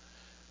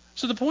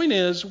 So the point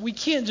is, we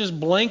can't just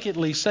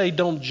blanketly say,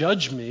 don't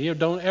judge me, or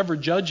don't ever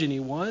judge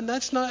anyone.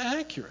 That's not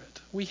accurate.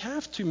 We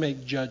have to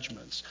make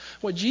judgments.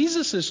 What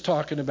Jesus is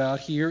talking about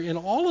here in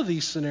all of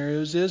these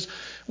scenarios is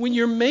when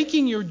you're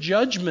making your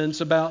judgments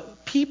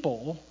about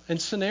people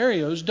and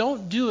scenarios,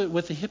 don't do it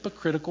with a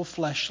hypocritical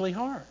fleshly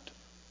heart.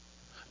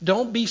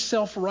 Don't be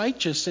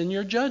self-righteous in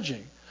your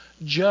judging.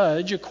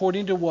 Judge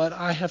according to what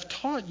I have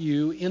taught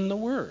you in the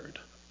Word.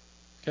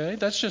 Okay,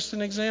 that's just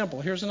an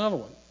example. Here's another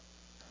one.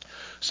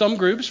 Some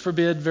groups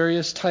forbid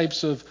various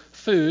types of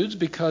foods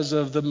because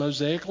of the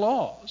Mosaic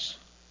laws.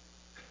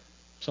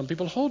 Some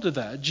people hold to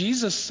that.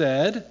 Jesus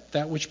said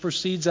that which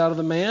proceeds out of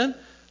the man,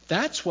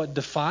 that's what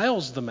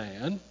defiles the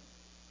man.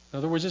 In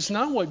other words, it's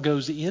not what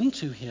goes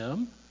into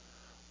him,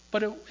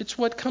 but it's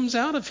what comes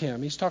out of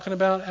him. He's talking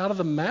about out of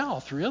the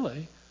mouth,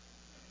 really.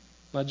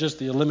 Not just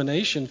the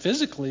elimination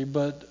physically,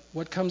 but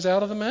what comes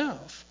out of the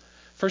mouth.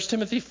 1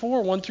 Timothy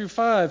 4, 1 through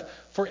 5,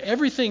 for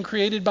everything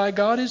created by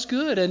God is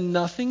good, and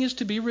nothing is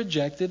to be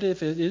rejected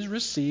if it is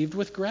received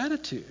with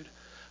gratitude.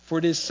 For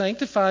it is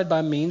sanctified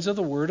by means of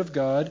the Word of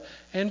God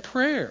and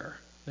prayer.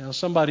 Now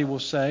somebody will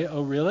say,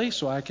 oh really?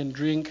 So I can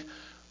drink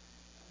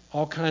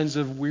all kinds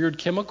of weird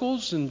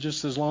chemicals and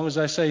just as long as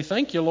I say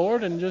thank you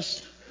Lord and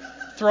just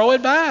throw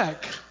it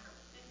back?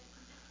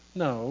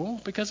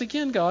 No, because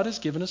again God has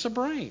given us a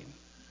brain.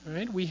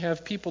 Right? We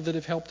have people that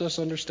have helped us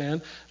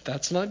understand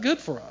that's not good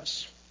for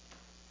us.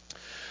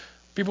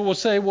 People will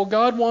say, well,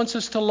 God wants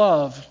us to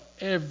love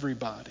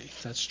everybody.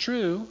 That's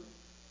true.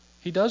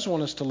 He does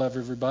want us to love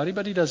everybody,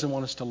 but He doesn't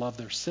want us to love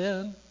their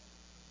sin.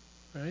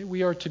 Right?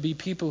 We are to be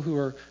people who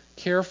are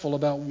careful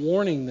about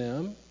warning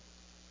them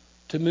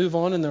to move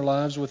on in their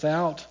lives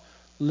without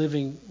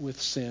living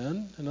with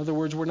sin. In other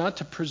words, we're not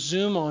to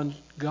presume on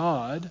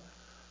God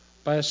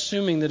by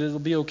assuming that it'll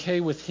be okay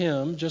with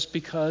Him just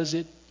because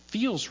it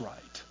feels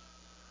right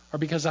or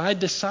because I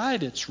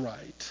decide it's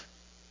right.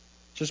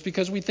 Just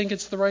because we think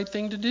it's the right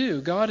thing to do.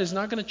 God is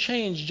not going to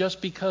change just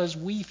because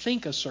we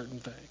think a certain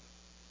thing.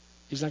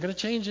 He's not going to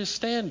change His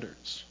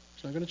standards.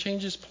 He's not going to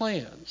change His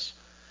plans.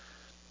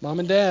 Mom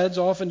and dads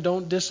often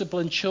don't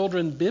discipline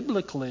children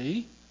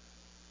biblically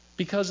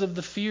because of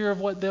the fear of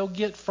what they'll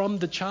get from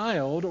the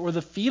child or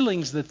the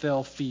feelings that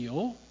they'll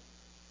feel.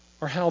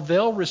 or how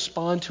they'll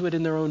respond to it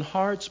in their own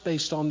hearts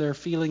based on their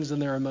feelings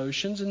and their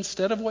emotions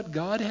instead of what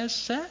God has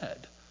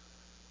said.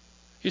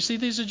 You see,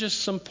 these are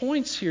just some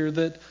points here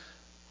that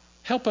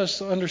help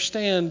us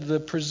understand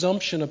the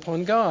presumption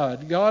upon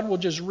God. God will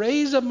just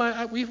raise up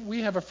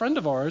we have a friend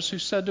of ours who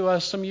said to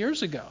us some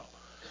years ago,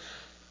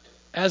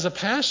 as a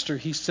pastor,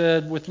 he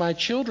said, with my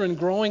children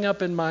growing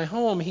up in my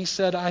home, he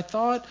said, I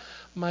thought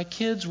my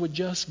kids would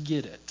just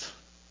get it.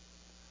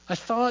 I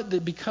thought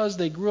that because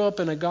they grew up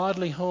in a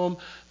godly home,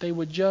 they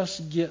would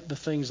just get the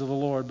things of the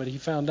Lord. But he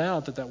found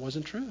out that that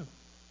wasn't true.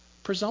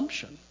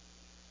 Presumption.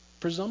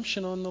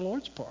 Presumption on the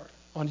Lord's part,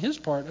 on his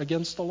part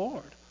against the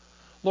Lord.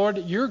 Lord,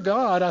 you're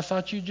God. I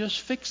thought you'd just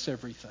fix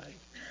everything.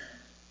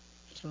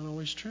 It's not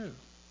always true.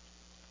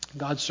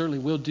 God certainly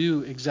will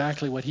do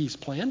exactly what he's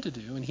planned to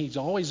do, and he's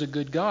always a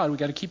good God. We've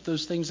got to keep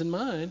those things in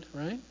mind,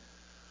 right?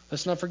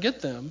 Let's not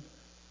forget them.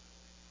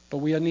 But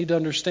we need to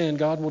understand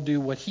God will do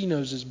what he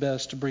knows is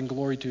best to bring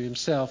glory to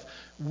himself.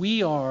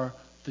 We are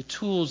the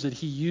tools that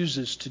he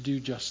uses to do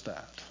just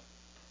that.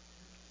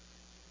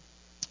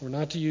 We're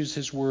not to use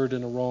his word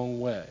in a wrong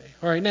way.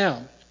 All right,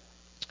 now,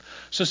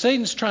 so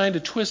Satan's trying to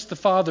twist the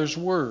Father's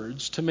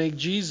words to make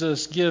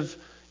Jesus give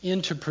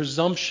into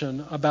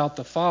presumption about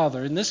the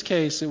Father. In this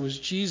case, it was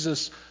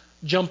Jesus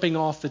jumping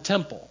off the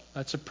temple.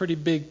 That's a pretty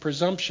big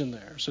presumption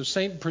there. So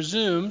Satan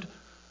presumed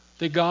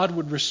that God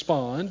would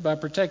respond by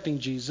protecting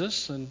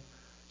Jesus, and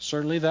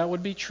certainly that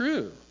would be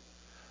true.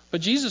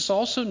 But Jesus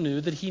also knew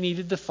that he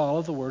needed to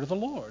follow the word of the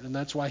Lord, and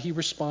that's why he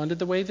responded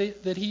the way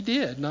that he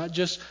did, not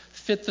just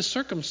fit the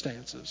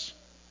circumstances.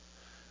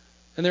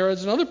 And there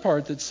is another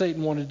part that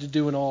Satan wanted to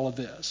do in all of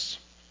this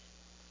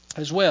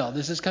as well.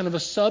 This is kind of a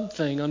sub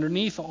thing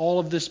underneath all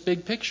of this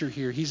big picture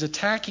here. He's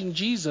attacking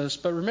Jesus,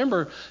 but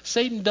remember,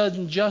 Satan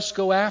doesn't just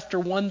go after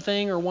one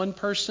thing or one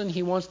person.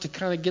 He wants to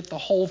kind of get the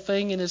whole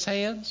thing in his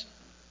hands.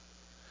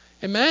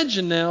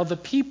 Imagine now the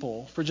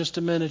people, for just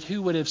a minute,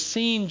 who would have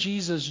seen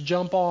Jesus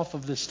jump off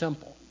of this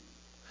temple.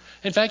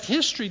 In fact,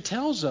 history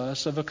tells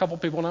us of a couple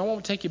people, and I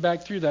won't take you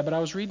back through that, but I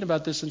was reading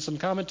about this in some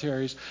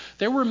commentaries.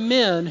 There were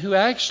men who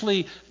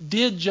actually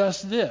did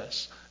just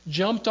this.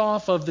 Jumped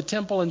off of the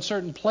temple in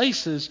certain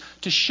places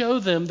to show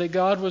them that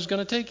God was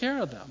going to take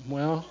care of them.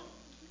 Well,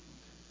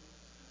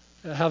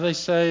 how they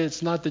say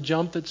it's not the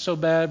jump that's so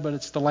bad, but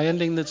it's the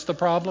landing that's the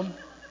problem,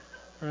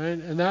 right?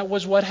 And that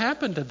was what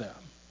happened to them.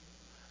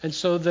 And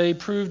so they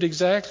proved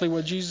exactly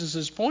what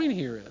Jesus' point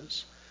here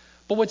is.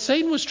 But what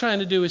Satan was trying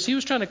to do is he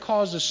was trying to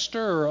cause a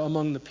stir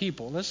among the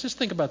people. Let's just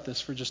think about this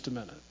for just a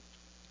minute.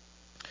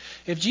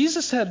 If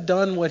Jesus had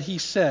done what he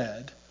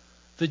said,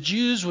 the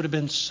Jews would have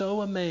been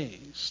so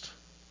amazed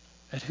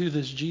at who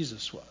this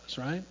Jesus was,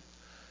 right?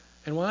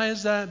 And why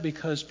is that?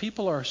 Because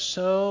people are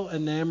so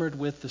enamored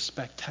with the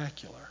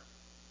spectacular.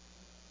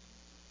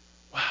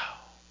 Wow,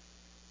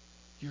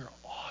 you're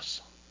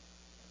awesome.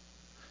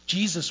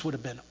 Jesus would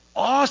have been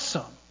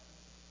awesome.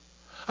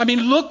 I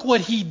mean, look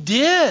what he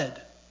did.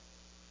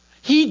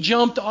 He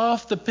jumped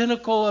off the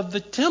pinnacle of the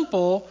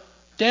temple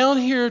down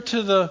here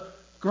to the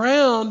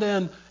ground,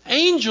 and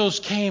angels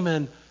came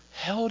and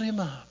held him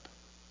up.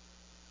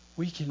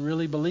 We can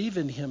really believe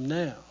in him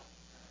now.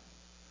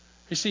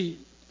 You see,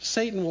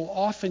 Satan will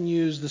often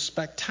use the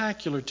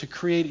spectacular to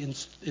create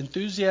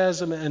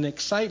enthusiasm and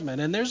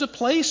excitement. And there's a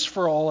place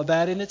for all of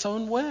that in its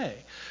own way.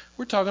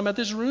 We're talking about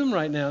this room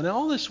right now. Now,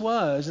 all this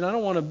was, and I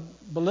don't want to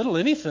belittle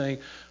anything,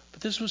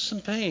 but this was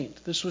some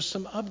paint. This was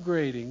some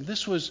upgrading.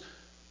 This was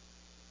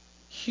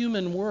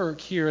human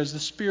work here as the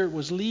Spirit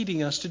was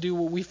leading us to do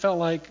what we felt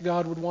like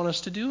God would want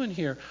us to do in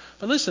here.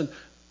 But listen,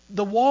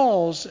 the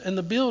walls and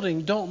the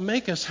building don't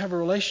make us have a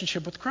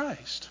relationship with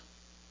Christ,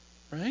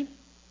 right?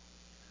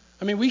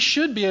 I mean, we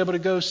should be able to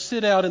go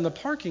sit out in the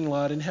parking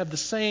lot and have the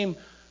same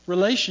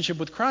relationship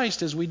with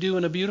Christ as we do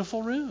in a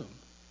beautiful room.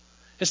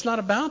 It's not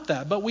about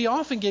that, but we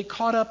often get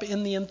caught up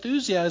in the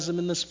enthusiasm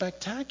and the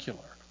spectacular.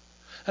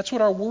 That's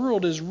what our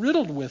world is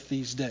riddled with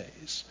these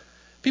days.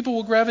 People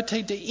will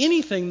gravitate to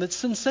anything that's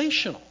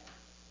sensational.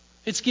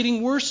 It's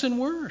getting worse and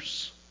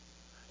worse.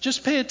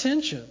 Just pay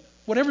attention.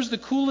 Whatever's the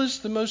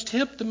coolest, the most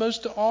hip, the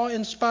most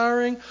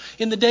awe-inspiring.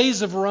 In the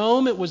days of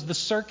Rome, it was the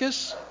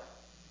circus.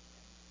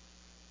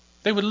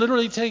 They would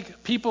literally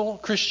take people,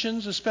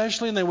 Christians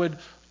especially, and they would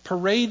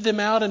parade them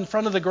out in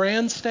front of the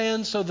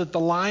grandstand so that the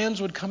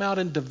lions would come out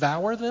and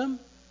devour them.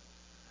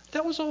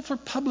 That was all for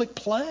public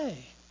play.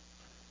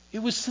 It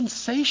was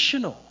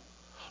sensational.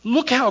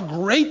 Look how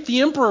great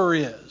the emperor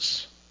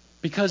is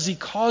because he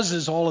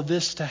causes all of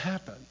this to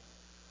happen.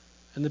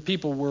 And the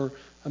people were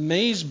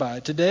amazed by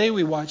it. Today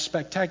we watch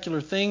spectacular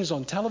things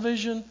on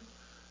television.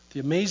 The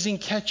amazing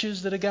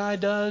catches that a guy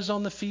does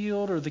on the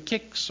field, or the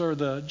kicks, or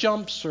the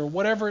jumps, or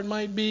whatever it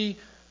might be.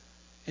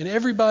 And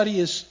everybody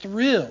is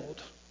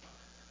thrilled.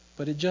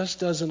 But it just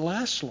doesn't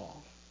last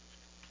long.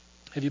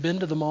 Have you been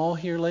to the mall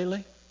here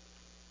lately?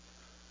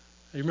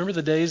 You remember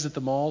the days that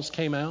the malls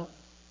came out?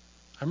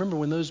 I remember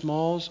when those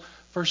malls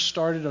first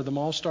started, or the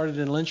mall started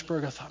in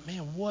Lynchburg, I thought,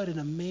 man, what an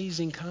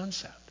amazing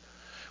concept.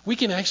 We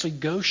can actually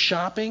go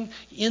shopping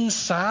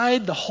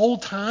inside the whole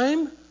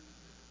time.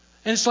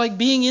 And it's like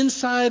being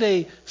inside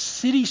a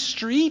city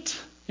street.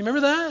 You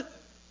remember that?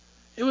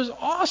 It was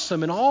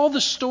awesome. And all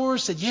the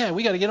stores said, yeah,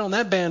 we got to get on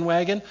that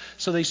bandwagon.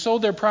 So they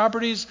sold their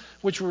properties,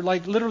 which were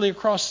like literally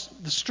across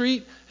the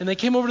street, and they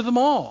came over to the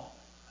mall.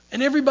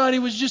 And everybody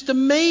was just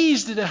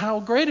amazed at how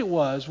great it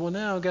was. Well,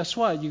 now, guess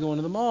what? You go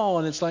into the mall,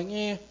 and it's like,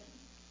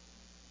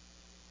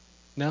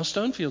 Now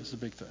Stonefield's the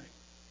big thing.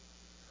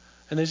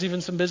 And there's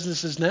even some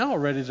businesses now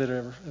already that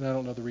are, and I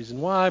don't know the reason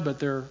why, but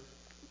they're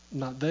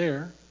not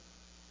there.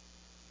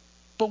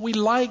 But we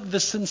like the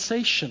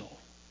sensational.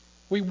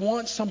 We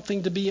want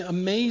something to be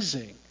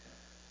amazing.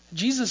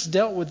 Jesus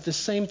dealt with the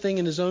same thing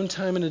in his own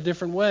time in a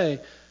different way.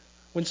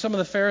 When some of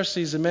the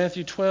Pharisees in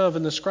Matthew 12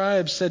 and the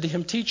scribes said to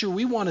him, "Teacher,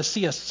 we want to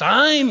see a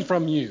sign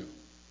from you.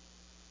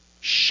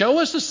 Show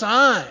us a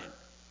sign,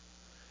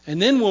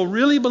 and then we'll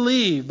really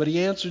believe." But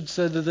he answered,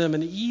 said to them,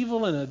 "An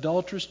evil and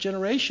adulterous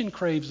generation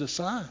craves a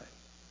sign."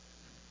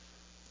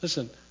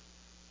 Listen,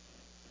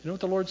 you know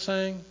what the Lord's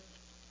saying?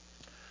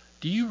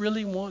 Do you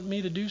really want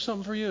me to do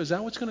something for you? Is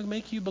that what's going to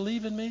make you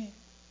believe in me?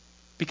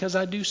 Because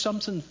I do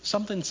something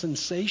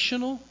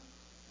sensational?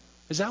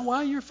 Is that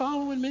why you're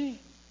following me?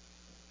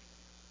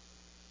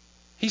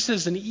 He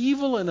says, an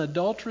evil and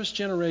adulterous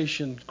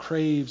generation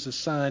craves a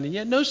sign, and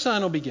yet no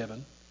sign will be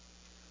given,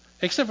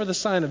 except for the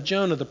sign of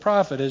Jonah the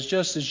prophet. As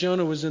just as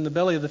Jonah was in the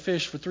belly of the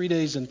fish for 3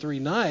 days and 3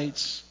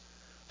 nights,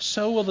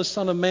 so will the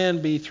Son of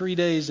Man be 3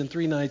 days and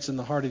 3 nights in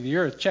the heart of the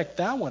earth. Check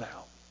that one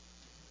out.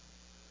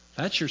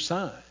 That's your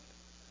sign.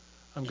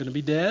 I'm going to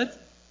be dead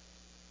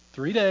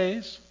 3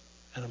 days,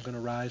 and I'm going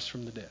to rise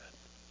from the dead.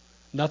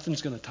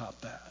 Nothing's going to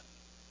top that.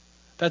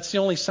 That's the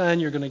only sign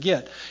you're going to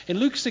get. In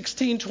Luke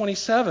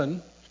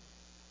 16:27,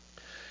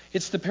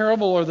 it's the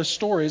parable or the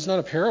story. It's not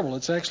a parable.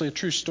 It's actually a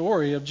true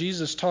story of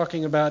Jesus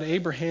talking about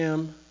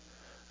Abraham's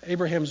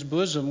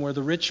bosom, where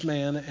the rich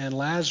man and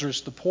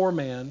Lazarus, the poor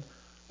man,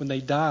 when they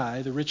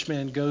die, the rich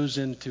man goes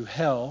into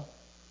hell,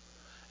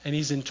 and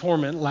he's in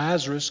torment.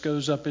 Lazarus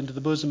goes up into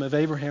the bosom of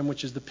Abraham,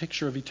 which is the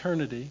picture of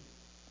eternity.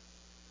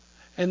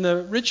 And the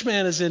rich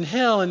man is in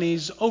hell, and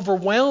he's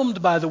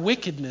overwhelmed by the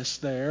wickedness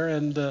there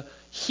and the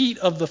heat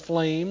of the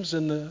flames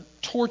and the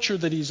torture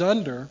that he's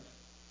under.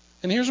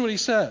 And here's what he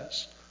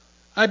says.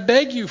 "I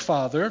beg you,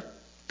 Father,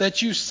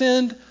 that you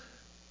send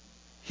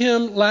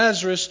him,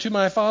 Lazarus, to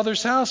my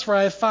father's house, for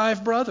I have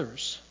 5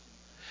 brothers,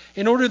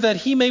 in order that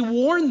he may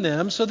warn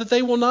them so that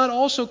they will not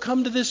also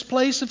come to this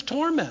place of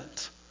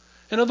torment."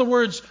 In other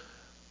words,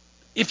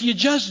 if you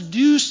just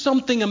do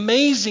something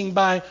amazing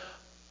by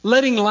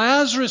letting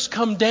Lazarus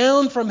come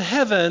down from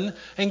heaven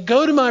and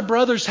go to my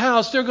brother's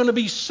house, they're going to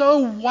be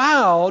so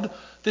wowed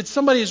that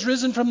somebody has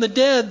risen from the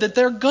dead that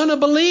they're going to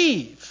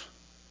believe.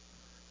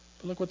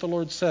 But look what the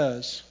Lord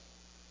says.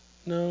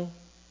 No,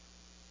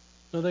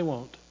 they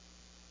won't.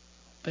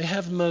 They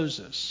have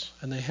Moses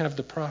and they have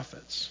the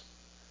prophets.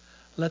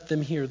 Let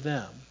them hear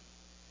them.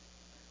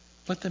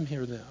 Let them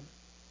hear them.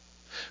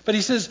 But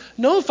he says,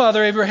 "No,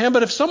 Father Abraham,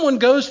 but if someone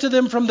goes to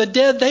them from the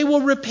dead, they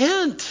will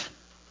repent."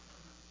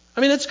 I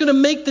mean, that's going to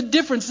make the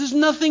difference. There's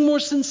nothing more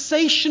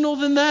sensational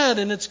than that,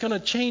 and it's going to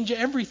change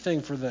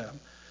everything for them.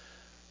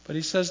 But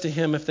he says to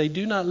him, if they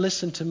do not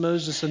listen to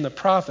Moses and the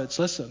prophets,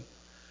 listen,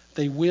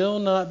 they will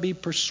not be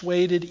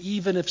persuaded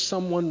even if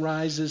someone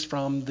rises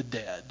from the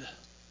dead.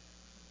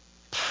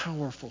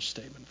 Powerful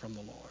statement from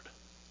the Lord.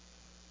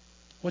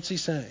 What's he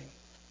saying?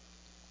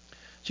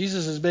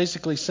 Jesus is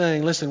basically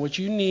saying, listen, what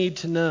you need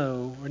to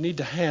know or need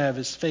to have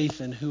is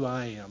faith in who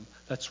I am.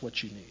 That's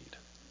what you need.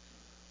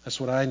 That's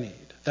what I need.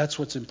 That's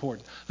what's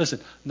important. Listen,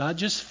 not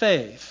just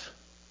faith,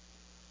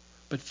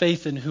 but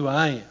faith in who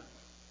I am.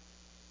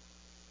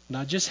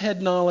 Not just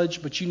head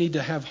knowledge, but you need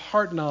to have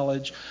heart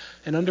knowledge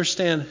and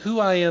understand who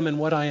I am and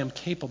what I am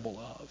capable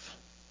of.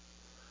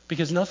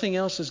 Because nothing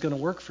else is going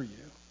to work for you.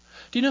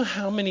 Do you know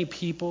how many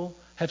people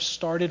have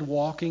started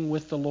walking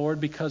with the Lord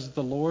because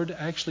the Lord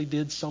actually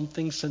did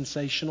something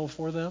sensational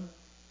for them?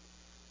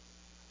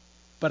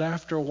 But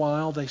after a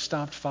while, they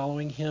stopped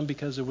following Him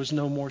because there was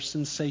no more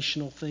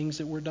sensational things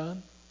that were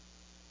done?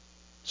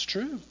 It's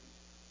true.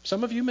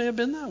 Some of you may have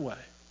been that way.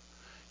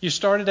 You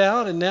started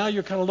out and now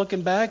you're kind of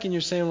looking back and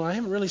you're saying, well, I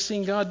haven't really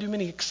seen God do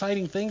many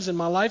exciting things in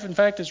my life. In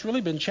fact, it's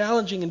really been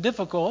challenging and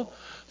difficult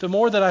the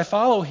more that I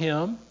follow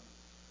Him.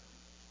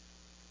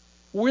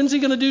 When's He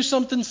going to do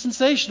something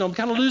sensational? I'm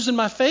kind of losing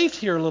my faith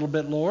here a little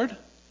bit, Lord.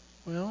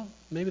 Well,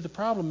 maybe the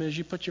problem is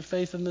you put your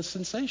faith in the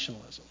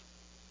sensationalism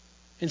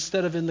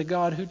instead of in the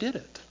God who did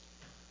it.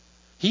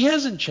 He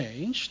hasn't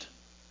changed.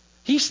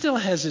 He still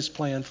has His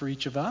plan for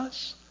each of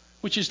us,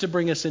 which is to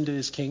bring us into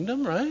His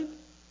kingdom, right?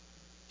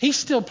 He's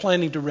still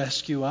planning to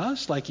rescue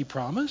us like He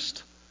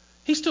promised.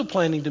 He's still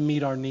planning to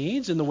meet our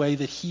needs in the way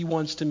that He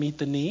wants to meet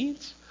the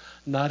needs,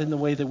 not in the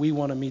way that we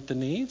want to meet the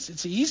needs.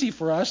 It's easy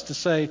for us to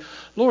say,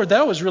 Lord,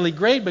 that was really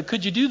great, but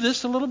could you do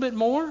this a little bit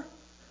more?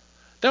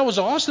 That was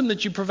awesome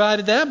that you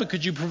provided that, but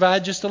could you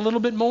provide just a little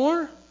bit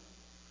more?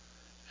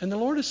 And the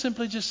Lord is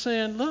simply just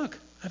saying, look,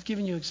 I've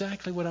given you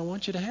exactly what I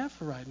want you to have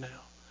for right now.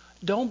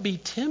 Don't be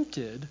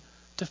tempted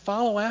to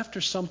follow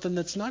after something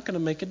that's not going to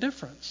make a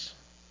difference.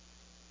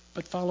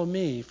 but follow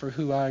me for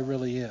who I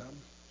really am.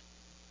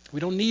 We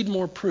don't need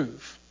more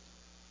proof.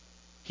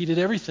 He did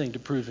everything to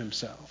prove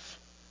himself.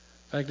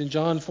 In fact, in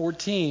John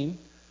 14,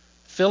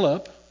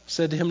 Philip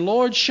said to him,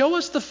 Lord, show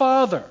us the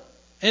Father,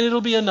 and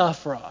it'll be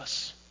enough for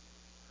us.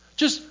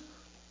 Just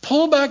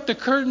pull back the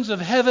curtains of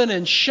heaven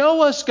and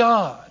show us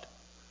God.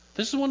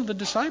 This is one of the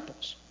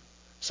disciples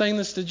saying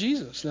this to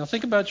Jesus. Now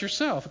think about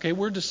yourself. Okay,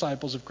 we're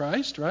disciples of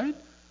Christ, right?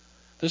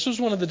 This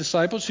was one of the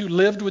disciples who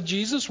lived with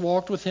Jesus,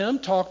 walked with him,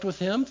 talked with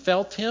him,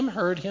 felt him,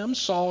 heard him,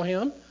 saw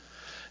him.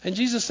 And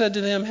Jesus said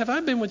to them, have I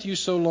been with you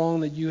so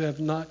long that you have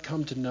not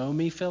come to know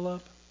me,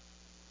 Philip?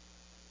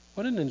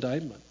 What an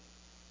indictment.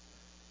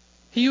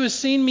 He who has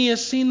seen me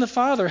has seen the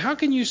Father. How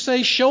can you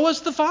say, show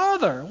us the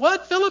Father?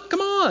 What, Philip?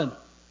 Come on.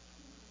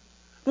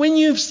 When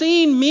you've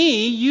seen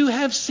me, you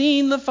have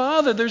seen the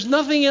Father. There's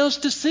nothing else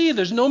to see.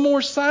 There's no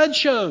more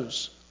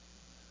sideshows.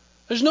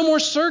 There's no more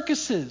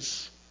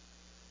circuses.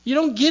 You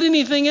don't get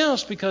anything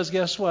else because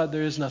guess what?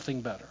 There is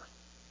nothing better.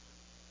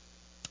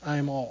 I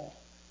am all,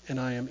 and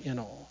I am in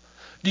all.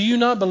 Do you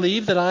not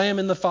believe that I am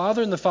in the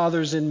Father and the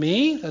Father is in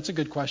me? That's a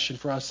good question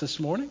for us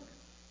this morning.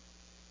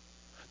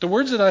 The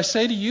words that I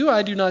say to you,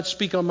 I do not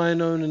speak on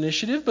mine own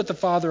initiative, but the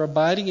Father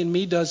abiding in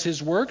me does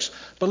his works.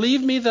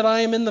 Believe me that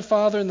I am in the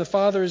Father and the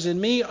Father is in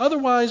me.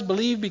 Otherwise,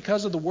 believe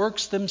because of the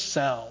works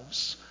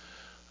themselves.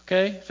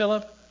 Okay,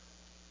 Philip?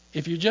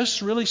 If you're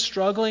just really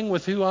struggling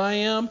with who I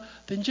am,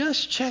 then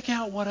just check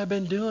out what I've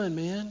been doing,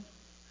 man.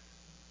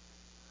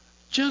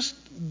 Just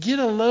get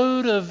a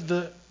load of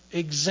the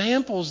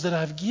examples that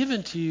I've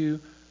given to you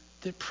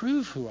that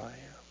prove who I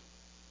am.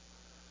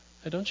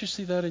 Now, don't you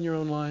see that in your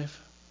own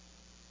life?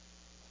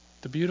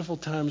 The beautiful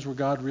times where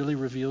God really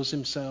reveals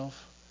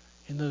himself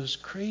in those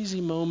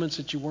crazy moments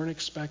that you weren't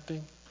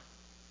expecting.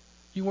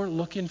 You weren't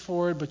looking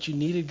for it, but you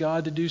needed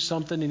God to do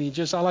something,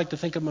 and I like to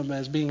think of them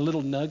as being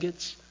little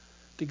nuggets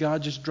that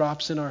God just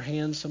drops in our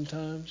hands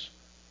sometimes.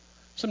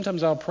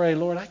 Sometimes I'll pray,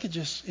 Lord, I could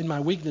just, in my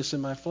weakness,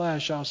 in my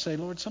flesh, I'll say,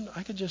 Lord,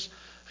 I could just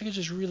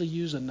really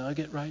use a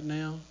nugget right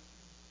now.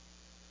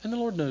 And the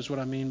Lord knows what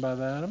I mean by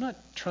that. I'm not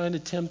trying to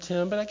tempt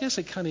him, but I guess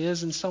it kind of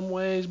is in some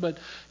ways. But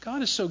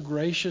God is so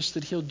gracious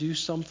that he'll do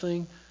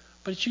something,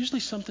 but it's usually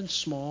something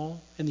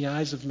small in the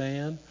eyes of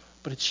man,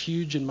 but it's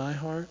huge in my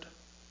heart.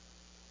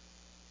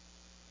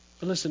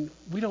 But listen,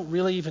 we don't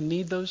really even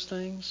need those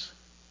things.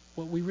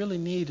 What we really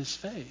need is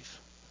faith.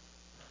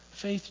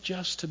 Faith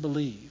just to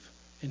believe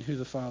in who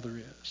the Father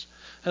is.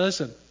 Now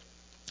listen,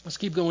 let's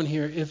keep going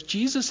here. If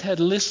Jesus had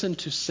listened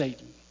to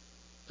Satan,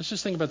 let's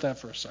just think about that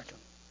for a second.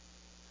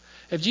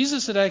 If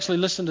Jesus had actually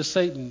listened to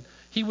Satan,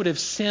 he would have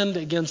sinned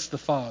against the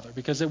Father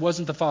because it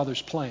wasn't the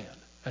Father's plan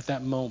at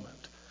that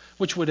moment,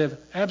 which would have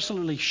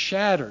absolutely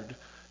shattered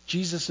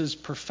Jesus'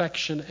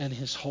 perfection and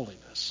his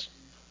holiness.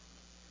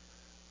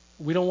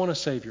 We don't want a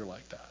Savior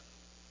like that,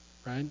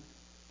 right?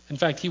 In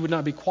fact, he would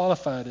not be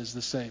qualified as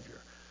the Savior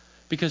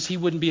because he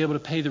wouldn't be able to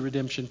pay the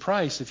redemption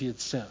price if he had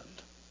sinned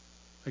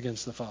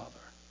against the Father.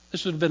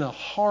 This would have been a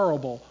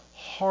horrible,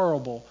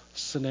 horrible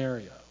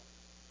scenario.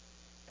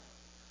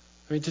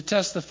 I mean, to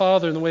test the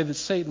Father in the way that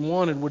Satan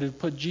wanted would have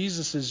put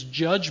Jesus'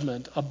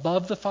 judgment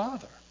above the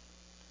Father.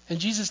 And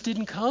Jesus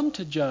didn't come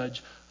to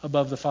judge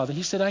above the Father.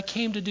 He said, I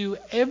came to do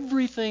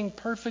everything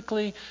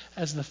perfectly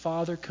as the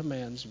Father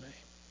commands me.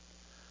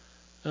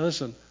 Now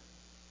listen,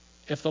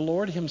 if the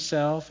Lord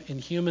himself in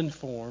human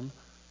form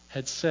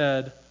had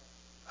said,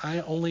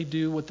 I only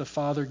do what the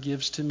Father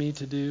gives to me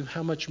to do,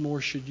 how much more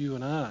should you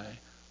and I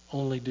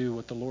only do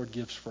what the Lord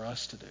gives for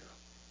us to do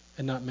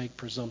and not make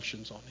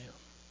presumptions on him?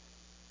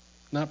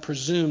 Not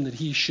presume that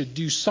he should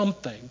do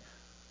something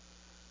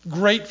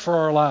great for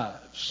our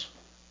lives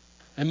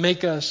and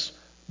make us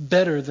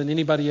better than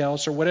anybody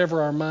else or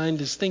whatever our mind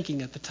is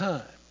thinking at the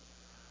time.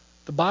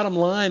 The bottom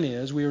line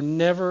is we are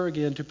never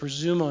again to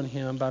presume on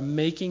him by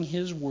making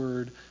his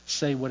word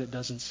say what it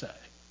doesn't say.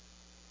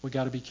 We've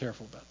got to be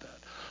careful about that.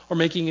 Or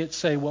making it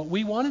say what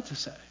we want it to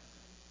say.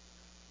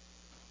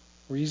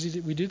 We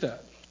do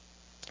that.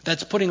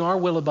 That's putting our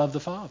will above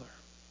the Father.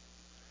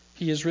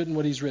 He has written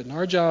what he's written.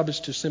 Our job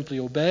is to simply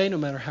obey no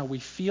matter how we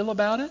feel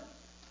about it.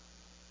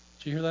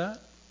 Did you hear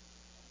that?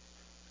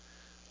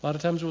 A lot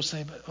of times we'll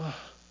say, but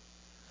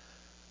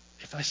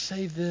if I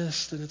say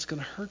this, then it's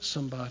going to hurt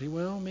somebody.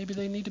 Well, maybe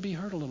they need to be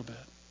hurt a little bit.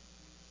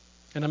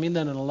 And I mean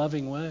that in a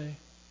loving way.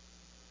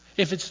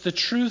 If it's the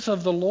truth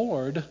of the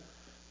Lord,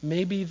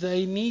 maybe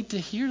they need to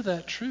hear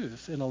that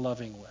truth in a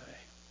loving way.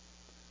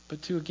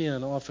 But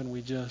again, often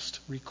we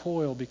just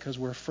recoil because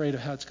we're afraid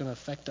of how it's going to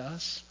affect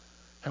us,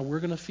 how we're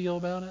going to feel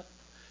about it,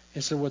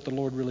 instead of what the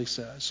Lord really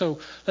says. So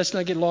let's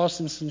not get lost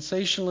in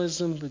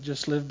sensationalism, but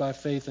just live by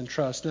faith and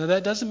trust. Now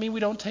that doesn't mean we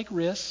don't take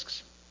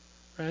risks,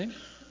 right?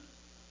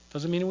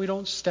 Doesn't mean we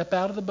don't step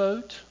out of the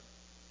boat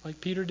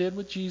like Peter did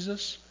with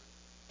Jesus,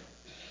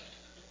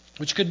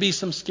 which could be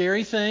some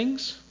scary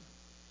things.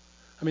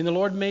 I mean, the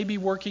Lord may be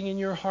working in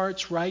your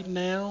hearts right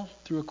now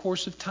through a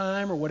course of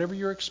time or whatever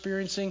you're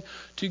experiencing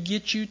to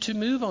get you to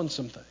move on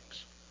some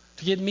things,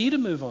 to get me to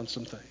move on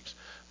some things.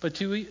 But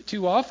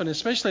too often,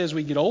 especially as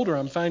we get older,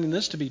 I'm finding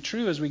this to be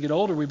true. As we get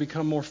older, we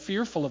become more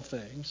fearful of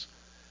things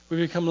We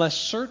become less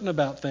certain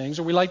about things,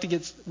 or we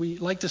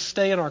like to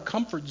stay in our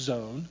comfort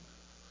zone,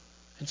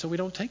 and so we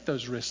don't take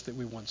those risks that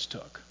we once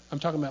took. I'm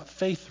talking about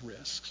faith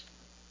risks.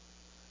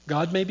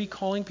 God may be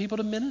calling people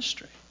to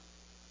ministry.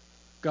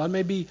 God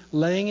may be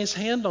laying his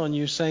hand on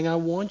you saying, I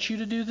want you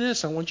to do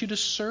this. I want you to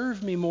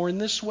serve me more in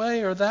this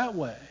way or that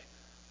way.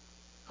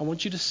 I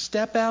want you to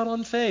step out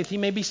on faith. He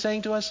may be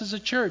saying to us as a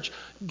church,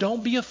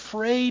 don't be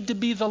afraid to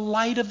be the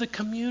light of the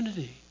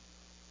community.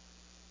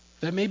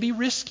 That may be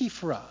risky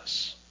for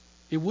us.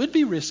 It would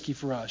be risky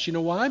for us. You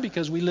know why?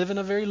 Because we live in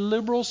a very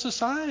liberal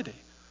society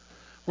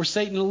where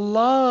Satan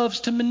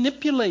loves to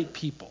manipulate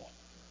people.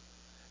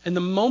 And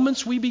the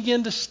moments we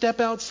begin to step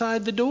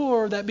outside the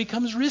door, that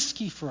becomes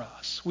risky for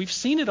us. We've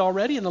seen it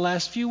already in the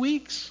last few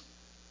weeks.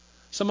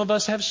 Some of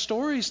us have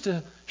stories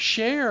to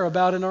share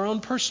about in our own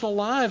personal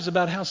lives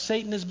about how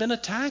Satan has been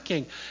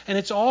attacking. And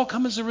it's all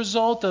come as a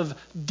result of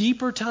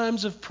deeper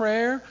times of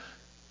prayer,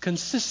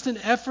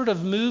 consistent effort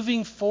of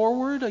moving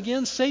forward.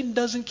 Again, Satan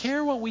doesn't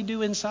care what we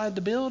do inside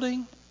the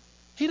building.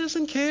 He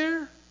doesn't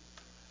care.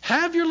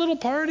 Have your little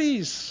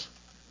parties.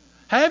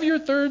 Have your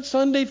third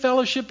Sunday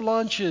fellowship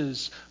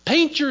lunches.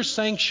 Paint your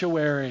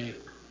sanctuary.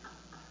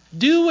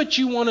 Do what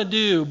you want to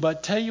do,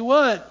 but tell you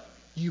what,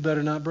 you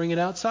better not bring it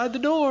outside the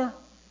door.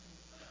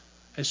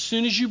 As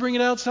soon as you bring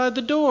it outside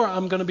the door,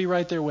 I'm going to be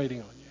right there waiting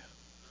on you.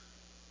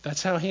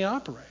 That's how he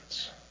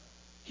operates.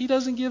 He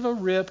doesn't give a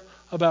rip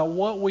about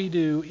what we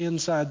do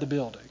inside the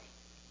building.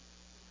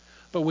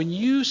 But when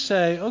you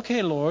say,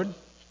 okay, Lord,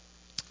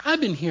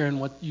 I've been hearing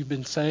what you've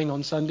been saying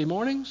on Sunday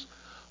mornings,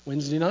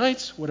 Wednesday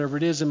nights, whatever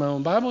it is in my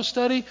own Bible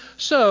study.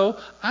 So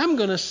I'm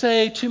going to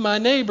say to my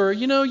neighbor,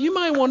 you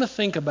might want to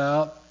think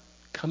about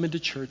coming to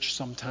church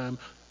sometime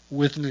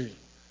with me.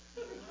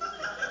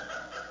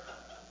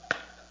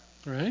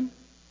 Right?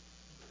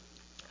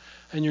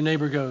 And your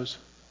neighbor goes,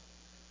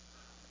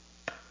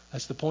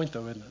 that's the point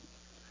though, isn't it?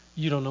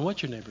 You don't know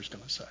what your neighbor's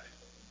going to say.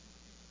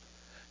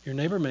 Your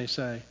neighbor may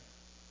say,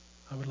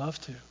 I would love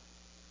to.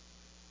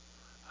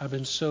 I've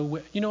been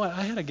so... You know what?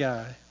 I had a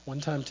guy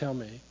one time tell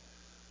me,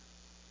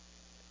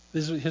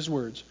 this is his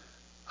words,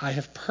 I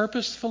have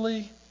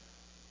purposefully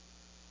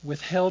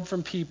withheld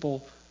from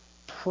people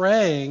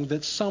praying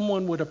that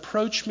someone would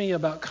approach me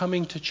about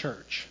coming to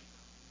church.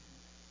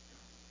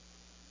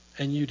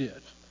 And you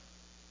did.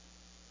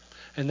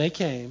 And they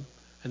came,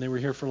 and they were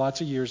here for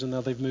lots of years, and now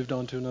they've moved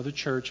on to another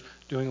church,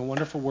 doing a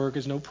wonderful work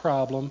is no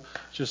problem,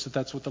 just that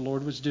that's what the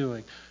Lord was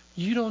doing.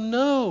 You don't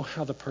know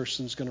how the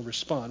person's going to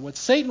respond. What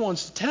Satan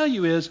wants to tell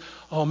you is,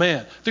 oh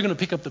man, they're going to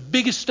pick up the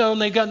biggest stone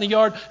they got in the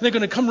yard, and they're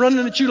going to come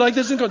running at you like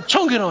this and go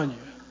chunk it on you.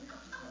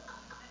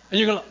 And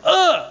you're going,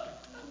 how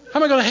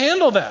am I going to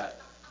handle that?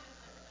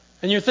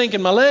 And you're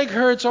thinking, my leg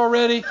hurts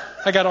already,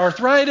 I got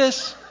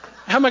arthritis,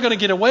 how am I going to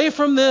get away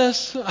from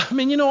this? I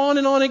mean, on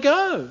and on it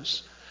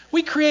goes.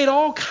 We create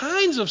all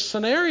kinds of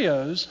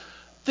scenarios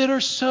that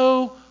are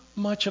so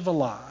much of a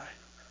lie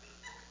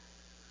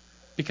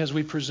because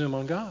we presume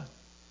on God.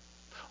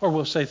 Or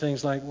we'll say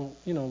things like, well,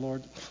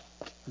 Lord,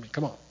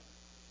 come on.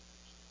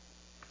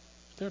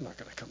 They're not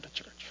going to come to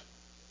church.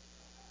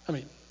 I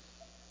mean,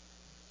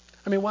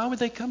 why would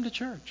they come to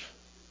church?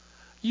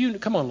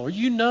 Come on, Lord,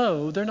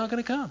 they're not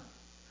going to come.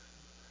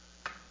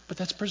 But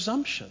that's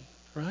presumption,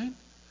 right?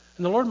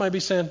 And the Lord might be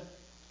saying,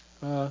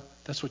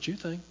 that's what you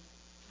think.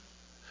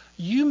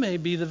 You may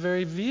be the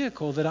very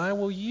vehicle that I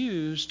will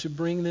use to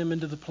bring them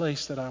into the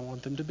place that I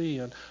want them to be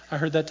in. I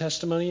heard that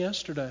testimony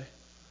yesterday.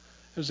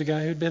 It was a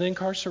guy who'd been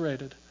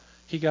incarcerated.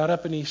 He got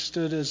up and he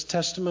stood as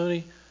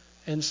testimony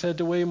and said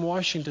to William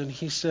Washington,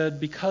 he said,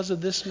 because of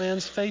this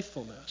man's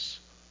faithfulness,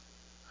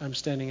 I'm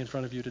standing in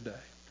front of you today.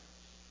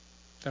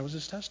 That was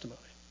his testimony.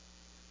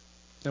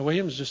 Now,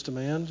 William's just a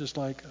man, just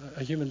like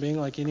a human being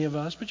like any of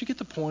us, but you get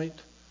the point.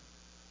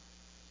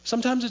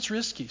 Sometimes it's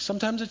risky.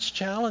 Sometimes it's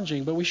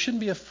challenging, but we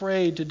shouldn't be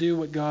afraid to do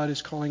what God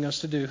is calling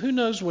us to do. Who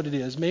knows what it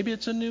is? Maybe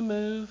it's a new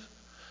move.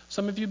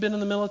 Some of you have been in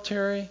the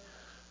military.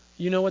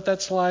 You know what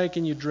that's like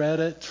and you dread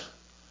it.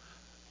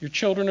 Your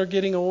children are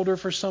getting older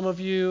for some of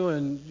you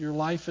and your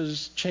life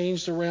has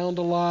changed around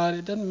a lot.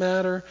 It doesn't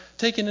matter.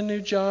 Taking a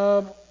new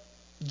job,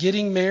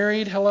 getting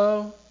married,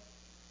 hello?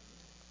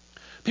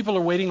 People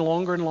are waiting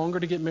longer and longer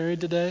to get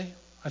married today.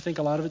 I think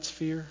a lot of it's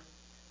fear.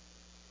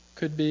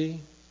 Could be.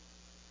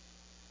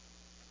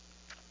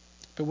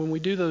 But when we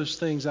do those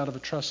things out of a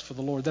trust for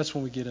the Lord, that's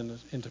when we get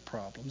into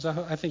problems.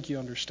 I think you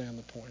understand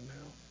the point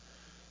now.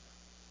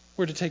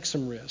 We're to take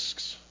some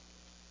risks.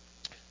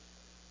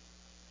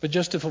 But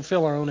just to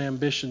fulfill our own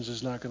ambitions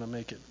is not going to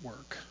make it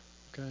work.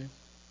 Okay?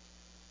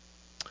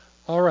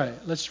 All right,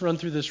 let's run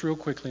through this real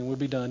quickly and we'll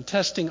be done.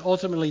 Testing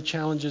ultimately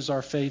challenges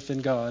our faith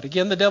in God.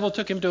 Again, the devil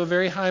took him to a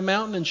very high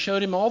mountain and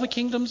showed him all the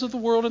kingdoms of the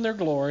world and their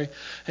glory.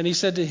 And he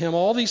said to him,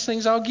 all these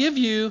things I'll give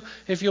you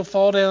if you'll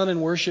fall down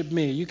and worship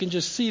me. You can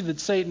just see that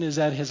Satan is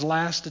at his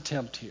last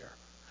attempt here.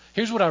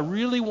 Here's what I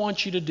really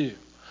want you to do.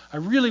 I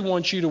really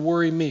want you to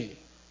worry me.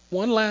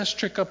 One last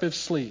trick up his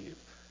sleeve,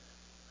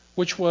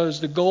 which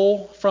was the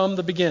goal from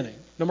the beginning.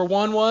 Number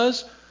one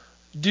was,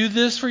 do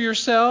this for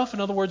yourself.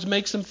 In other words,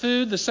 make some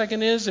food. The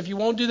second is, if you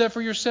won't do that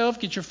for yourself,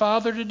 get your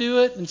father to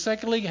do it. And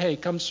secondly, hey,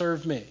 come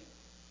serve me.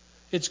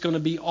 It's going to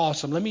be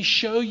awesome. Let me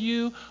show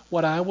you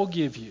what I will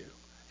give you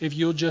if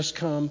you'll just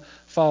come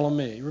follow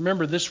me.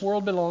 Remember, this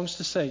world belongs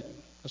to Satan.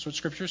 That's what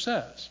Scripture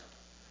says.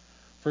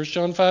 1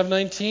 John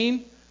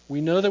 5:19,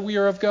 we know that we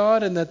are of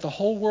God and that the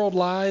whole world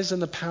lies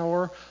in the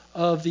power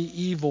of the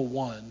evil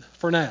one.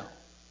 For now.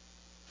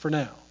 For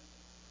now.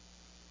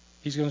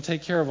 He's going to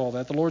take care of all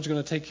that. The Lord's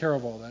going to take care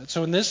of all that.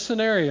 So in this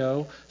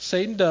scenario,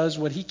 Satan does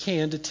what he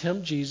can to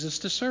tempt Jesus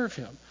to serve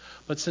him.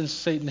 But since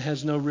Satan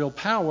has no real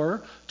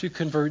power to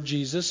convert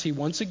Jesus, he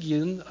once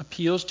again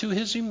appeals to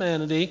his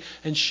humanity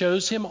and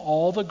shows him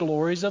all the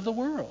glories of the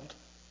world.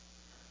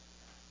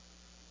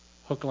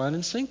 Hook, line,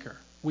 and sinker.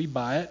 We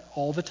buy it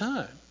all the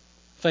time.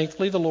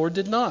 Thankfully, the Lord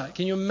did not.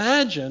 Can you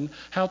imagine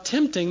how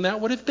tempting that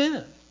would have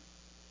been?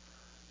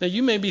 Now,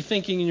 you may be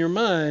thinking in your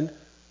mind,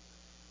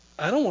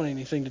 I don't want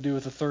anything to do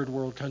with a third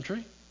world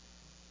country.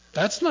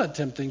 That's not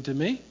tempting to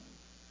me.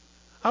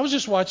 I was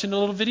just watching a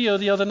little video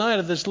the other night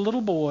of this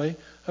little boy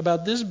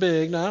about this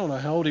big. Now, I don't know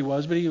how old he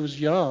was, but he was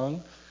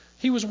young.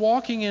 He was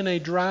walking in a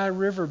dry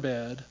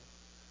riverbed,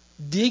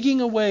 digging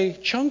away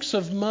chunks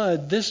of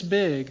mud this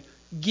big,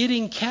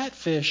 getting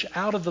catfish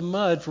out of the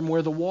mud from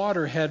where the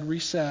water had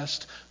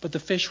recessed, but the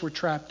fish were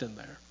trapped in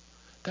there.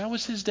 That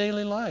was his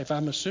daily life.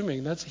 I'm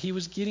assuming he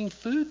was getting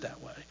food that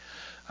way.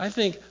 I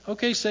think,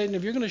 okay, Satan,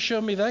 if you're going to show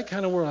me that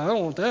kind of world, I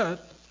don't want that.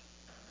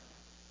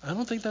 I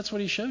don't think that's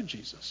what he showed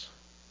Jesus.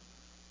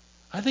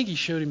 I think he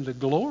showed him the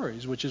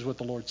glories, which is what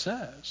the Lord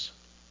says.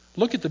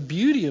 Look at the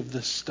beauty of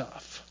this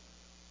stuff.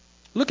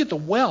 Look at the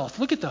wealth.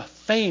 Look at the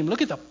fame.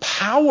 Look at the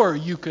power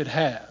you could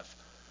have.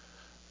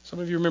 Some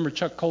of you remember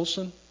Chuck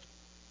Colson?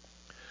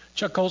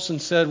 Chuck Colson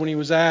said when he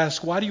was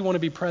asked, why do you want to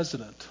be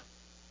president?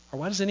 Or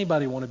why does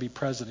anybody want to be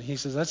president? He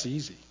says, that's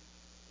easy.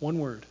 One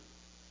word,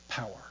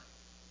 power.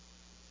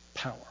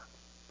 Power.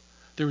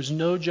 There is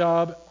no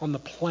job on the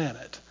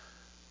planet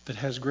that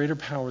has greater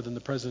power than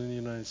the President of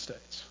the United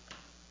States.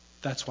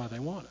 That's why they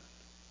want it.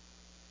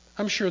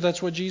 I'm sure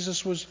that's what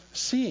Jesus was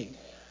seeing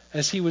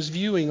as he was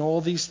viewing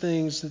all these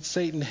things that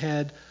Satan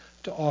had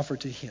to offer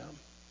to him.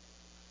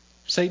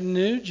 Satan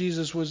knew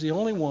Jesus was the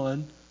only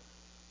one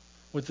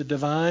with the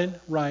divine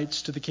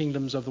rights to the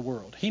kingdoms of the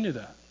world. He knew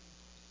that.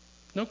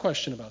 No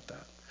question about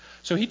that.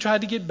 So he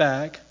tried to get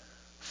back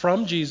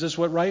from Jesus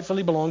what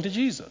rightfully belonged to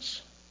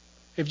Jesus.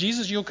 If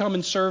Jesus, you'll come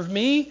and serve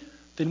me,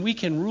 then we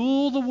can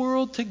rule the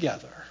world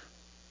together.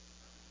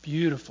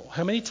 Beautiful.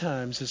 How many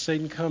times has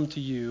Satan come to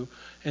you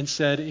and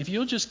said, if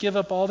you'll just give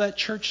up all that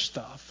church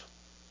stuff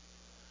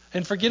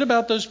and forget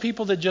about those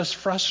people that just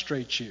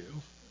frustrate you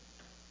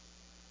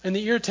and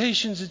the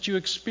irritations that you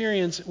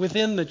experience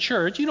within the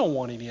church, you don't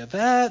want any of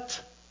that.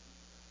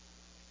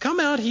 Come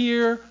out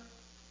here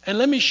and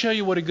let me show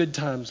you what a good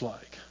time's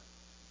like.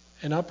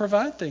 And I'll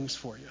provide things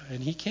for you.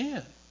 And he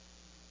can.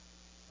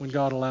 When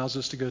God allows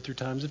us to go through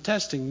times of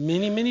testing.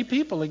 Many, many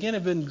people, again,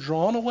 have been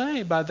drawn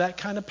away by that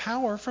kind of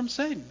power from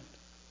Satan.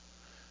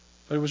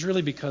 But it was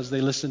really because they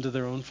listened to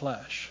their own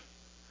flesh.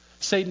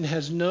 Satan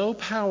has no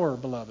power,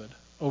 beloved,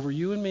 over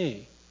you and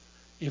me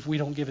if we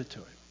don't give it to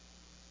him.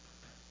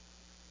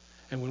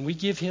 And when we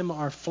give him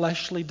our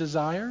fleshly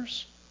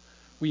desires,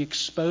 we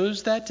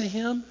expose that to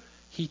him,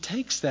 he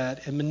takes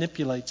that and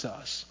manipulates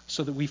us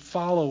so that we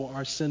follow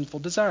our sinful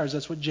desires.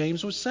 That's what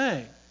James was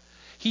saying.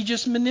 He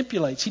just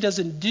manipulates. He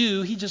doesn't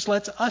do, he just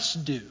lets us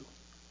do.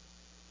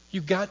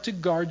 You've got to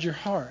guard your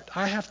heart.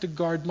 I have to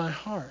guard my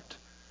heart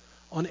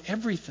on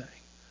everything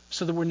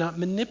so that we're not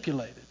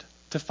manipulated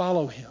to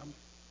follow him.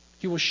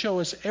 He will show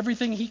us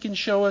everything he can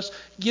show us,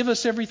 give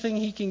us everything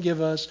he can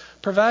give us,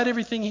 provide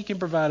everything he can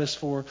provide us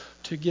for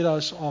to get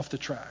us off the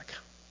track.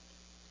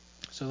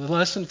 So the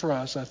lesson for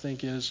us, I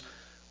think, is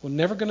we're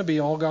never going to be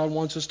all God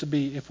wants us to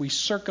be if we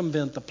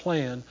circumvent the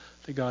plan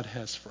that God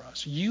has for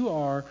us. You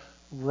are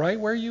right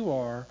where you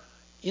are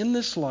in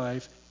this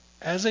life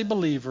as a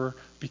believer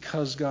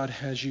because God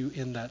has you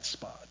in that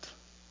spot.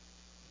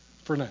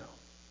 For now.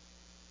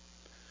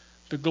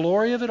 The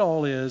glory of it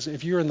all is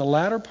if you're in the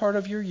latter part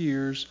of your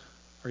years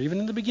or even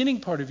in the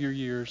beginning part of your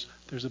years,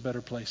 there's a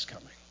better place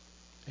coming.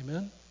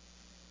 Amen?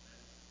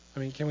 I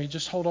mean, can we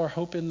just hold our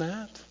hope in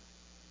that?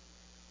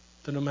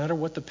 That no matter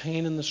what the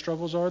pain and the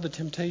struggles are, the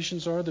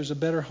temptations are, there's a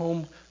better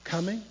home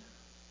coming?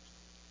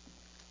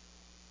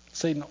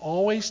 Satan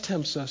always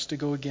tempts us to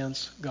go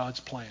against God's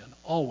plan.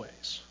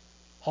 Always.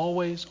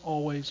 Always,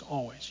 always,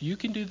 always. You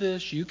can do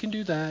this, you can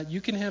do that,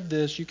 you can have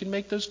this, you can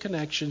make those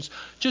connections.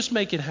 Just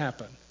make it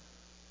happen.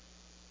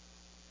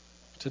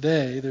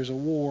 Today, there's a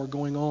war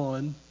going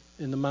on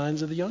in the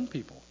minds of the young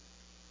people.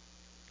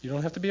 You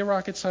don't have to be a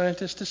rocket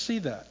scientist to see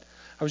that.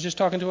 I was just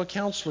talking to a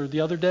counselor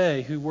the other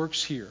day who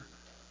works here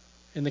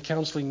in the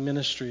counseling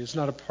ministry. It's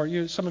not a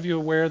part. Some of you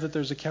are aware that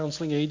there's a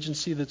counseling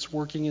agency that's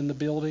working in the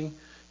building.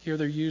 Here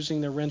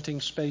they're renting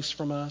space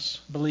from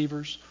us,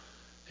 believers,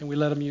 and we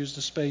let them use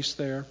the space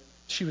there.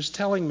 She was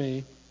telling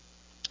me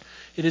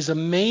it is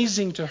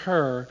amazing to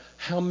her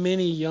how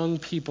many young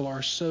people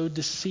are so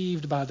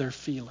deceived by their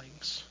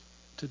feelings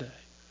today.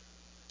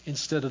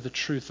 instead of the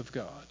truth of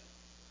God.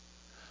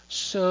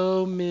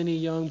 So many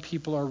young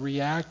people are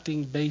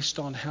reacting based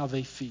on how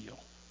they feel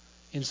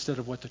instead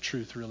of what the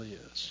truth really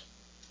is.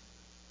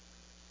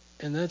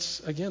 And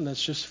that's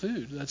just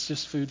food. That's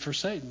just food for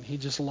Satan. He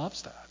just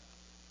loves that.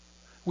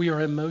 We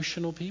are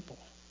emotional people.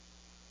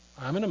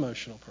 I'm an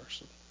emotional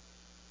person.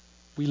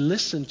 We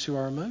listen to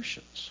our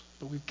emotions,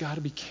 but we've got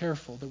to be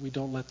careful that we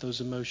don't let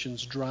those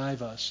emotions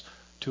drive us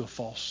to a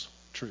false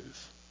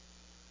truth,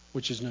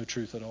 which is no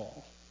truth at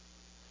all.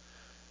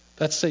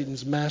 That's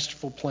Satan's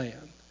masterful plan.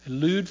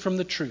 Elude from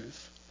the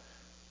truth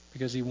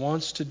because he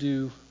wants to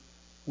do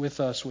with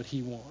us what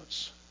he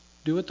wants.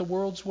 Do it the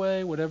world's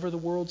way, whatever the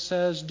world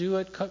says. Do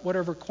it, cut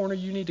whatever corner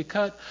you need to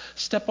cut.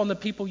 Step on the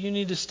people you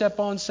need to step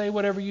on. Say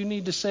whatever you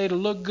need to say to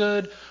look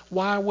good.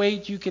 Why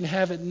wait? You can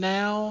have it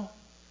now.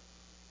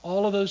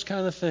 All of those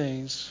kind of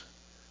things.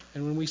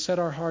 And when we set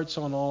our hearts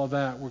on all of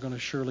that, we're going to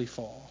surely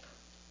fall.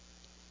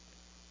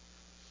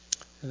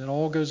 And it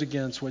all goes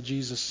against what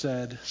Jesus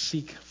said,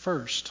 seek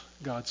first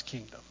God's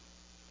kingdom.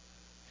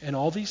 And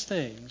all these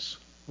things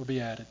will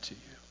be added to you.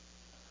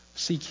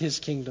 Seek his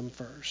kingdom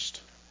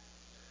first.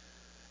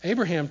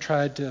 Abraham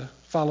tried to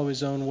follow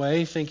his own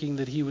way, thinking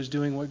that he was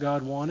doing what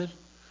God wanted.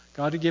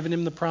 God had given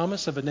him the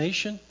promise of a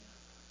nation.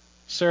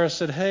 Sarah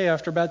said, hey,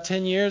 after about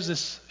 10 years,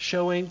 this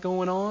show ain't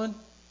going on.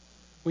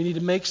 We need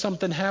to make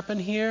something happen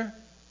here.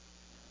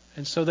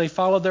 And so they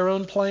followed their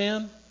own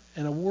plan,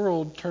 and a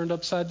world turned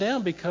upside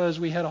down because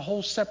we had a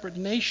whole separate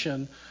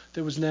nation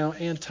that was now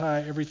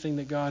anti everything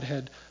that God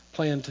had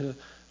planned to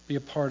be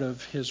a part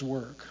of his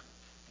work.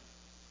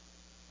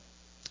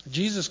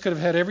 Jesus could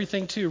have had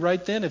everything too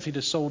right then if he'd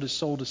have sold his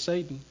soul to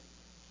Satan.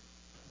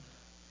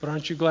 But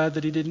aren't you glad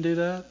that he didn't do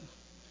that?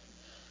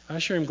 I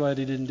sure am glad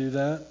he didn't do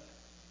that.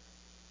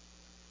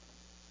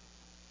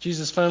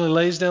 Jesus finally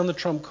lays down the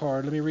trump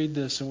card. Let me read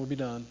this and we'll be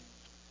done.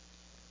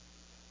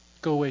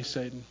 Go away,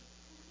 Satan.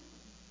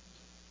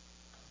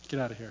 Get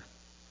out of here.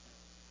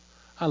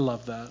 I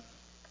love that.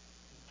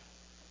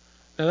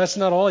 Now that's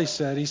not all he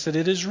said. He said,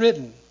 it is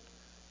written,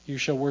 you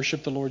shall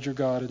worship the Lord your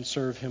God and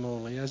serve him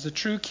only. As a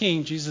true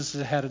king, Jesus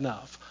has had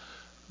enough.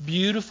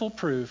 Beautiful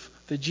proof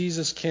that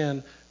Jesus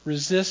can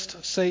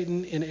resist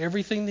Satan in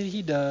everything that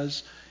he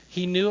does.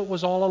 He knew it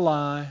was all a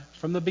lie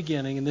from the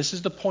beginning, and this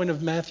is the point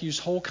of Matthew's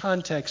whole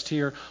context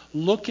here.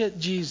 Look at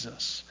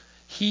Jesus.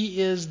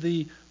 He is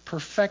the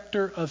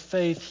perfecter of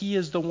faith. He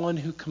is the one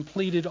who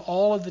completed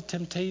all of the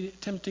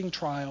tempting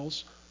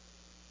trials.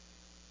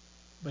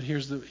 But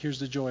here's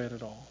the joy in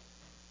it all.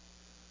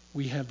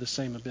 We have the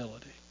same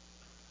ability.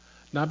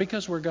 Not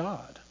because we're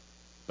God,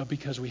 but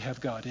because we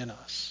have God in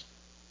us.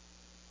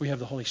 We have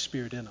the Holy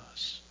Spirit in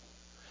us.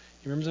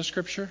 You remember the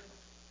scripture?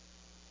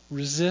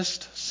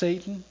 Resist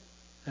Satan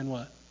and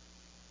what?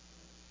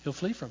 He'll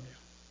flee from you.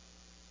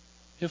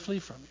 He'll flee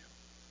from you.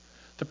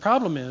 The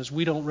problem is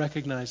we don't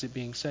recognize it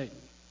being Satan.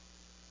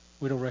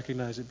 We don't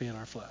recognize it being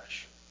our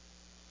flesh.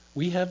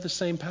 We have the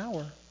same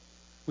power.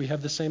 We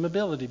have the same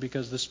ability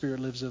because the Spirit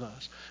lives in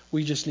us.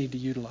 We just need to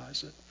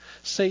utilize it.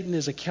 Satan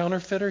is a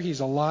counterfeiter. He's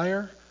a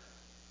liar.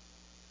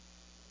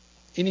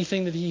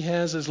 Anything that he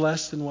has is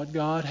less than what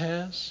God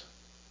has.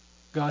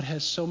 God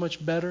has so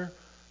much better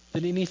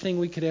than anything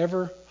we could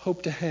ever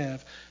hope to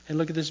have. And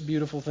look at this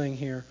beautiful thing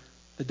here.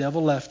 The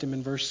devil left him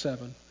in verse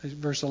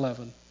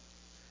 11.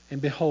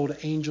 And behold,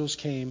 angels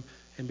came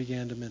and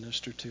began to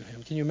minister to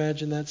him. Can you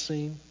imagine that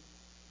scene?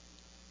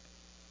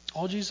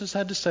 All Jesus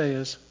had to say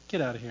is,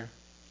 get out of here.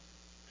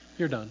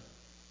 You're done.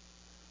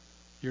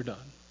 You're done.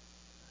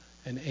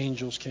 And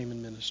angels came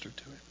and ministered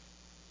to him.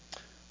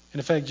 And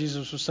in fact,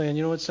 Jesus was saying,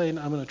 you know what, Satan?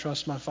 I'm going to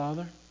trust my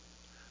Father.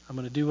 I'm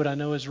going to do what I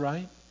know is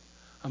right.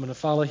 I'm going to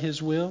follow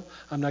his will.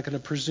 I'm not going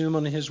to presume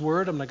on his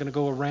word. I'm not going to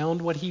go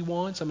around what he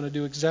wants. I'm going to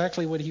do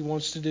exactly what he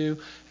wants to do,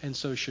 and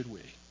so should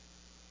we.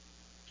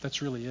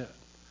 That's really it.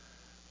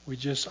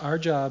 Our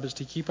job is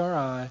to keep our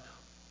eye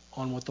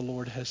on what the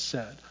Lord has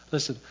said.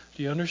 Listen,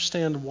 do you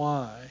understand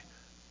why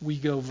we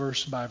go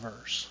verse by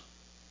verse?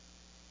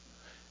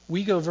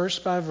 We go verse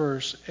by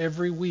verse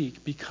every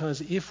week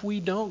because if we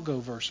don't go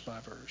verse by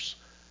verse,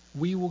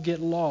 we will get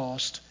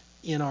lost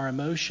in our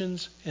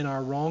emotions and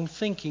our wrong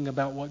thinking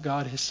about what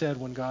God has said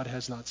when God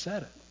has not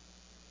said it.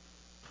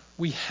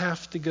 We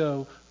have to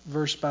go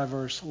verse by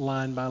verse,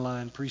 line by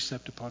line,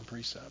 precept upon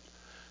precept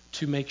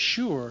to make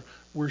sure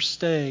we're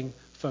staying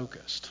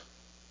focused.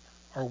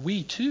 Or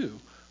we too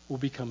will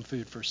become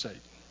food for Satan.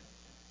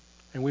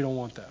 And we don't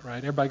want that, right?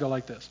 Everybody go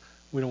like this.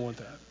 We don't want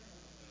that.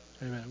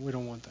 Amen. We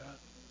don't want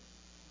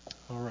that.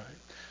 All right.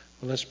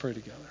 Well, let's pray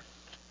together.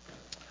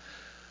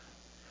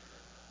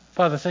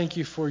 Father, thank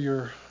you for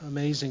your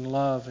amazing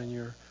love and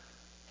your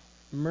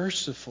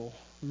merciful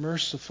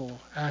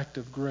act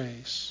of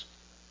grace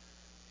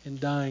in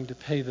dying to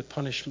pay the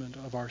punishment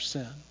of our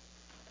sin.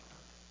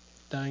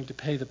 Dying to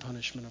pay the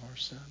punishment of our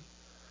sin.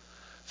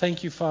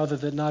 Thank you, Father,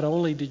 that not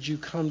only did you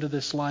come to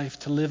this life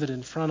to live it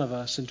in front of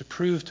us and to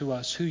prove to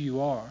us who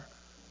you are,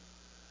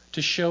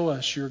 to show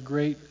us your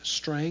great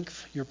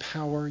strength, your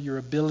power, your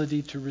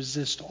ability to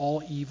resist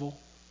all evil,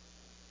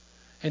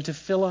 and to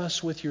fill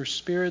us with your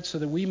Spirit so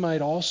that we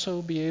might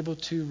also be able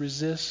to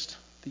resist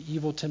the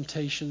evil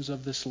temptations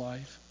of this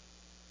life.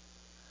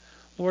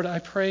 Lord, I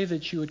pray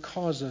that you would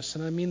cause us,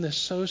 and I mean this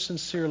so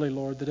sincerely,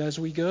 Lord, that as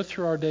we go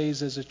through our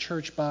days as a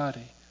church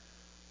body,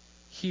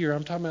 here,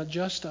 I'm talking about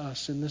just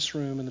us in this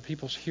room and the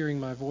people hearing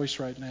my voice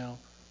right now,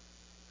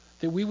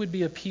 that we would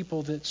be a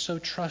people that so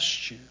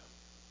trust you,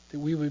 that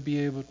we would be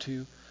able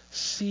to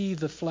see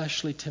the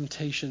fleshly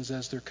temptations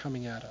as they're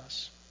coming at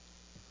us.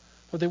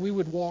 Or that we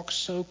would walk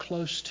so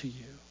close to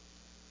you,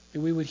 that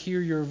we would hear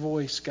your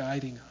voice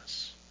guiding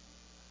us,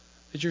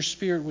 that your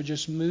Spirit would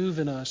just move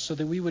in us so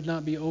that we would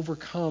not be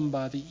overcome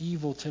by the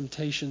evil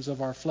temptations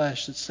of our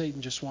flesh that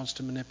Satan just wants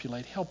to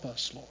manipulate. Help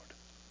us, Lord.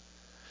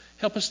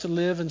 Help us to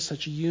live in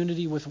such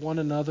unity with one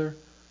another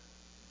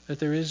that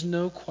there is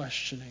no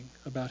questioning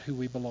about who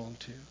we belong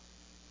to.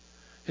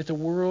 That the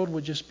world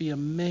would just be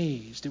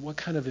amazed at what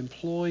kind of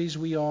employees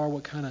we are,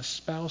 what kind of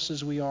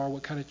spouses we are,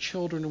 what kind of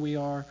children we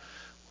are,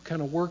 what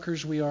kind of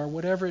workers we are,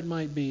 whatever it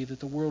might be, that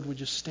the world would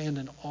just stand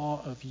in awe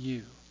of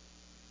you.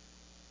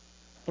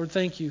 Lord,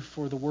 thank you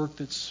for the work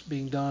that's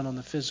being done on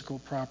the physical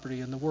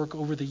property and the work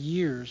over the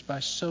years by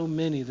so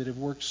many that have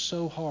worked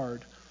so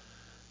hard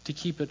to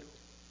keep it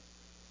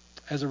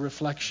as a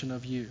reflection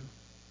of you.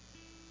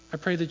 I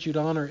pray that you'd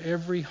honor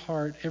every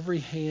heart, every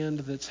hand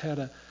that's had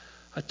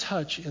a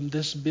touch in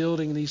this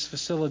building, these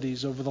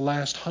facilities over the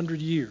last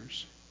 100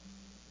 years.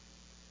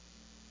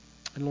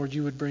 And Lord,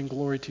 you would bring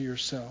glory to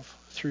yourself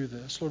through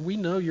this. Lord, we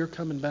know you're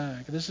coming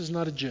back. This is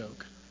not a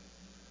joke.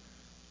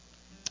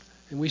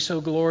 And we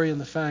so glory in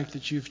the fact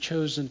that you've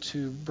chosen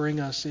to bring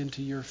us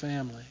into your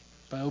family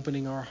by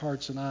opening our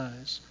hearts and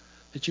eyes,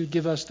 that you'd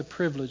give us the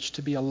privilege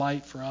to be a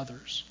light for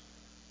others,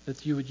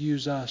 that you would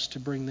use us to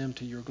bring them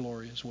to your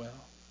glory as well.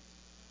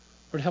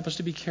 Lord, help us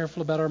to be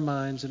careful about our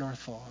minds and our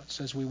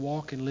thoughts as we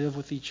walk and live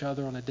with each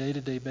other on a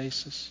day-to-day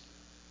basis.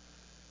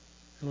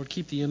 And Lord,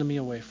 keep the enemy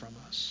away from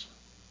us.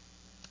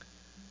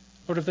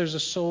 Lord, if there's a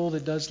soul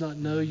that does not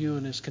know you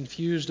and is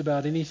confused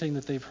about anything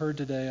that they've heard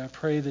today, I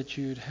pray that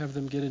you'd have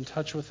them get in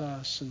touch with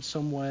us in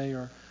some way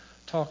or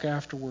talk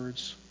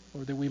afterwards,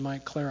 or that we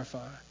might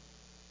clarify.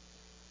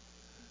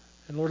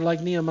 And Lord, like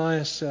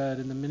Nehemiah said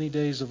in the many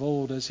days of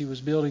old as he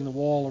was building the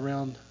wall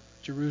around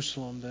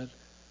Jerusalem, that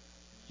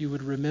you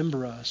would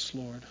remember us,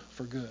 Lord,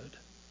 for good.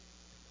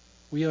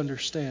 We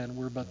understand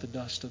we're but the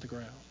dust of the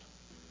ground.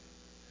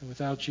 And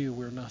without you,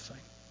 we're nothing.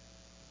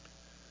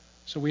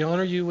 So we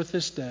honor you with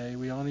this day.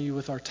 We honor you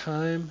with our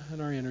time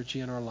and our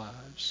energy and our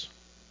lives,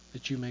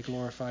 that you may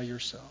glorify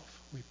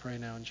yourself. We pray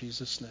now in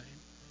Jesus' name.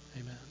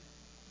 Amen.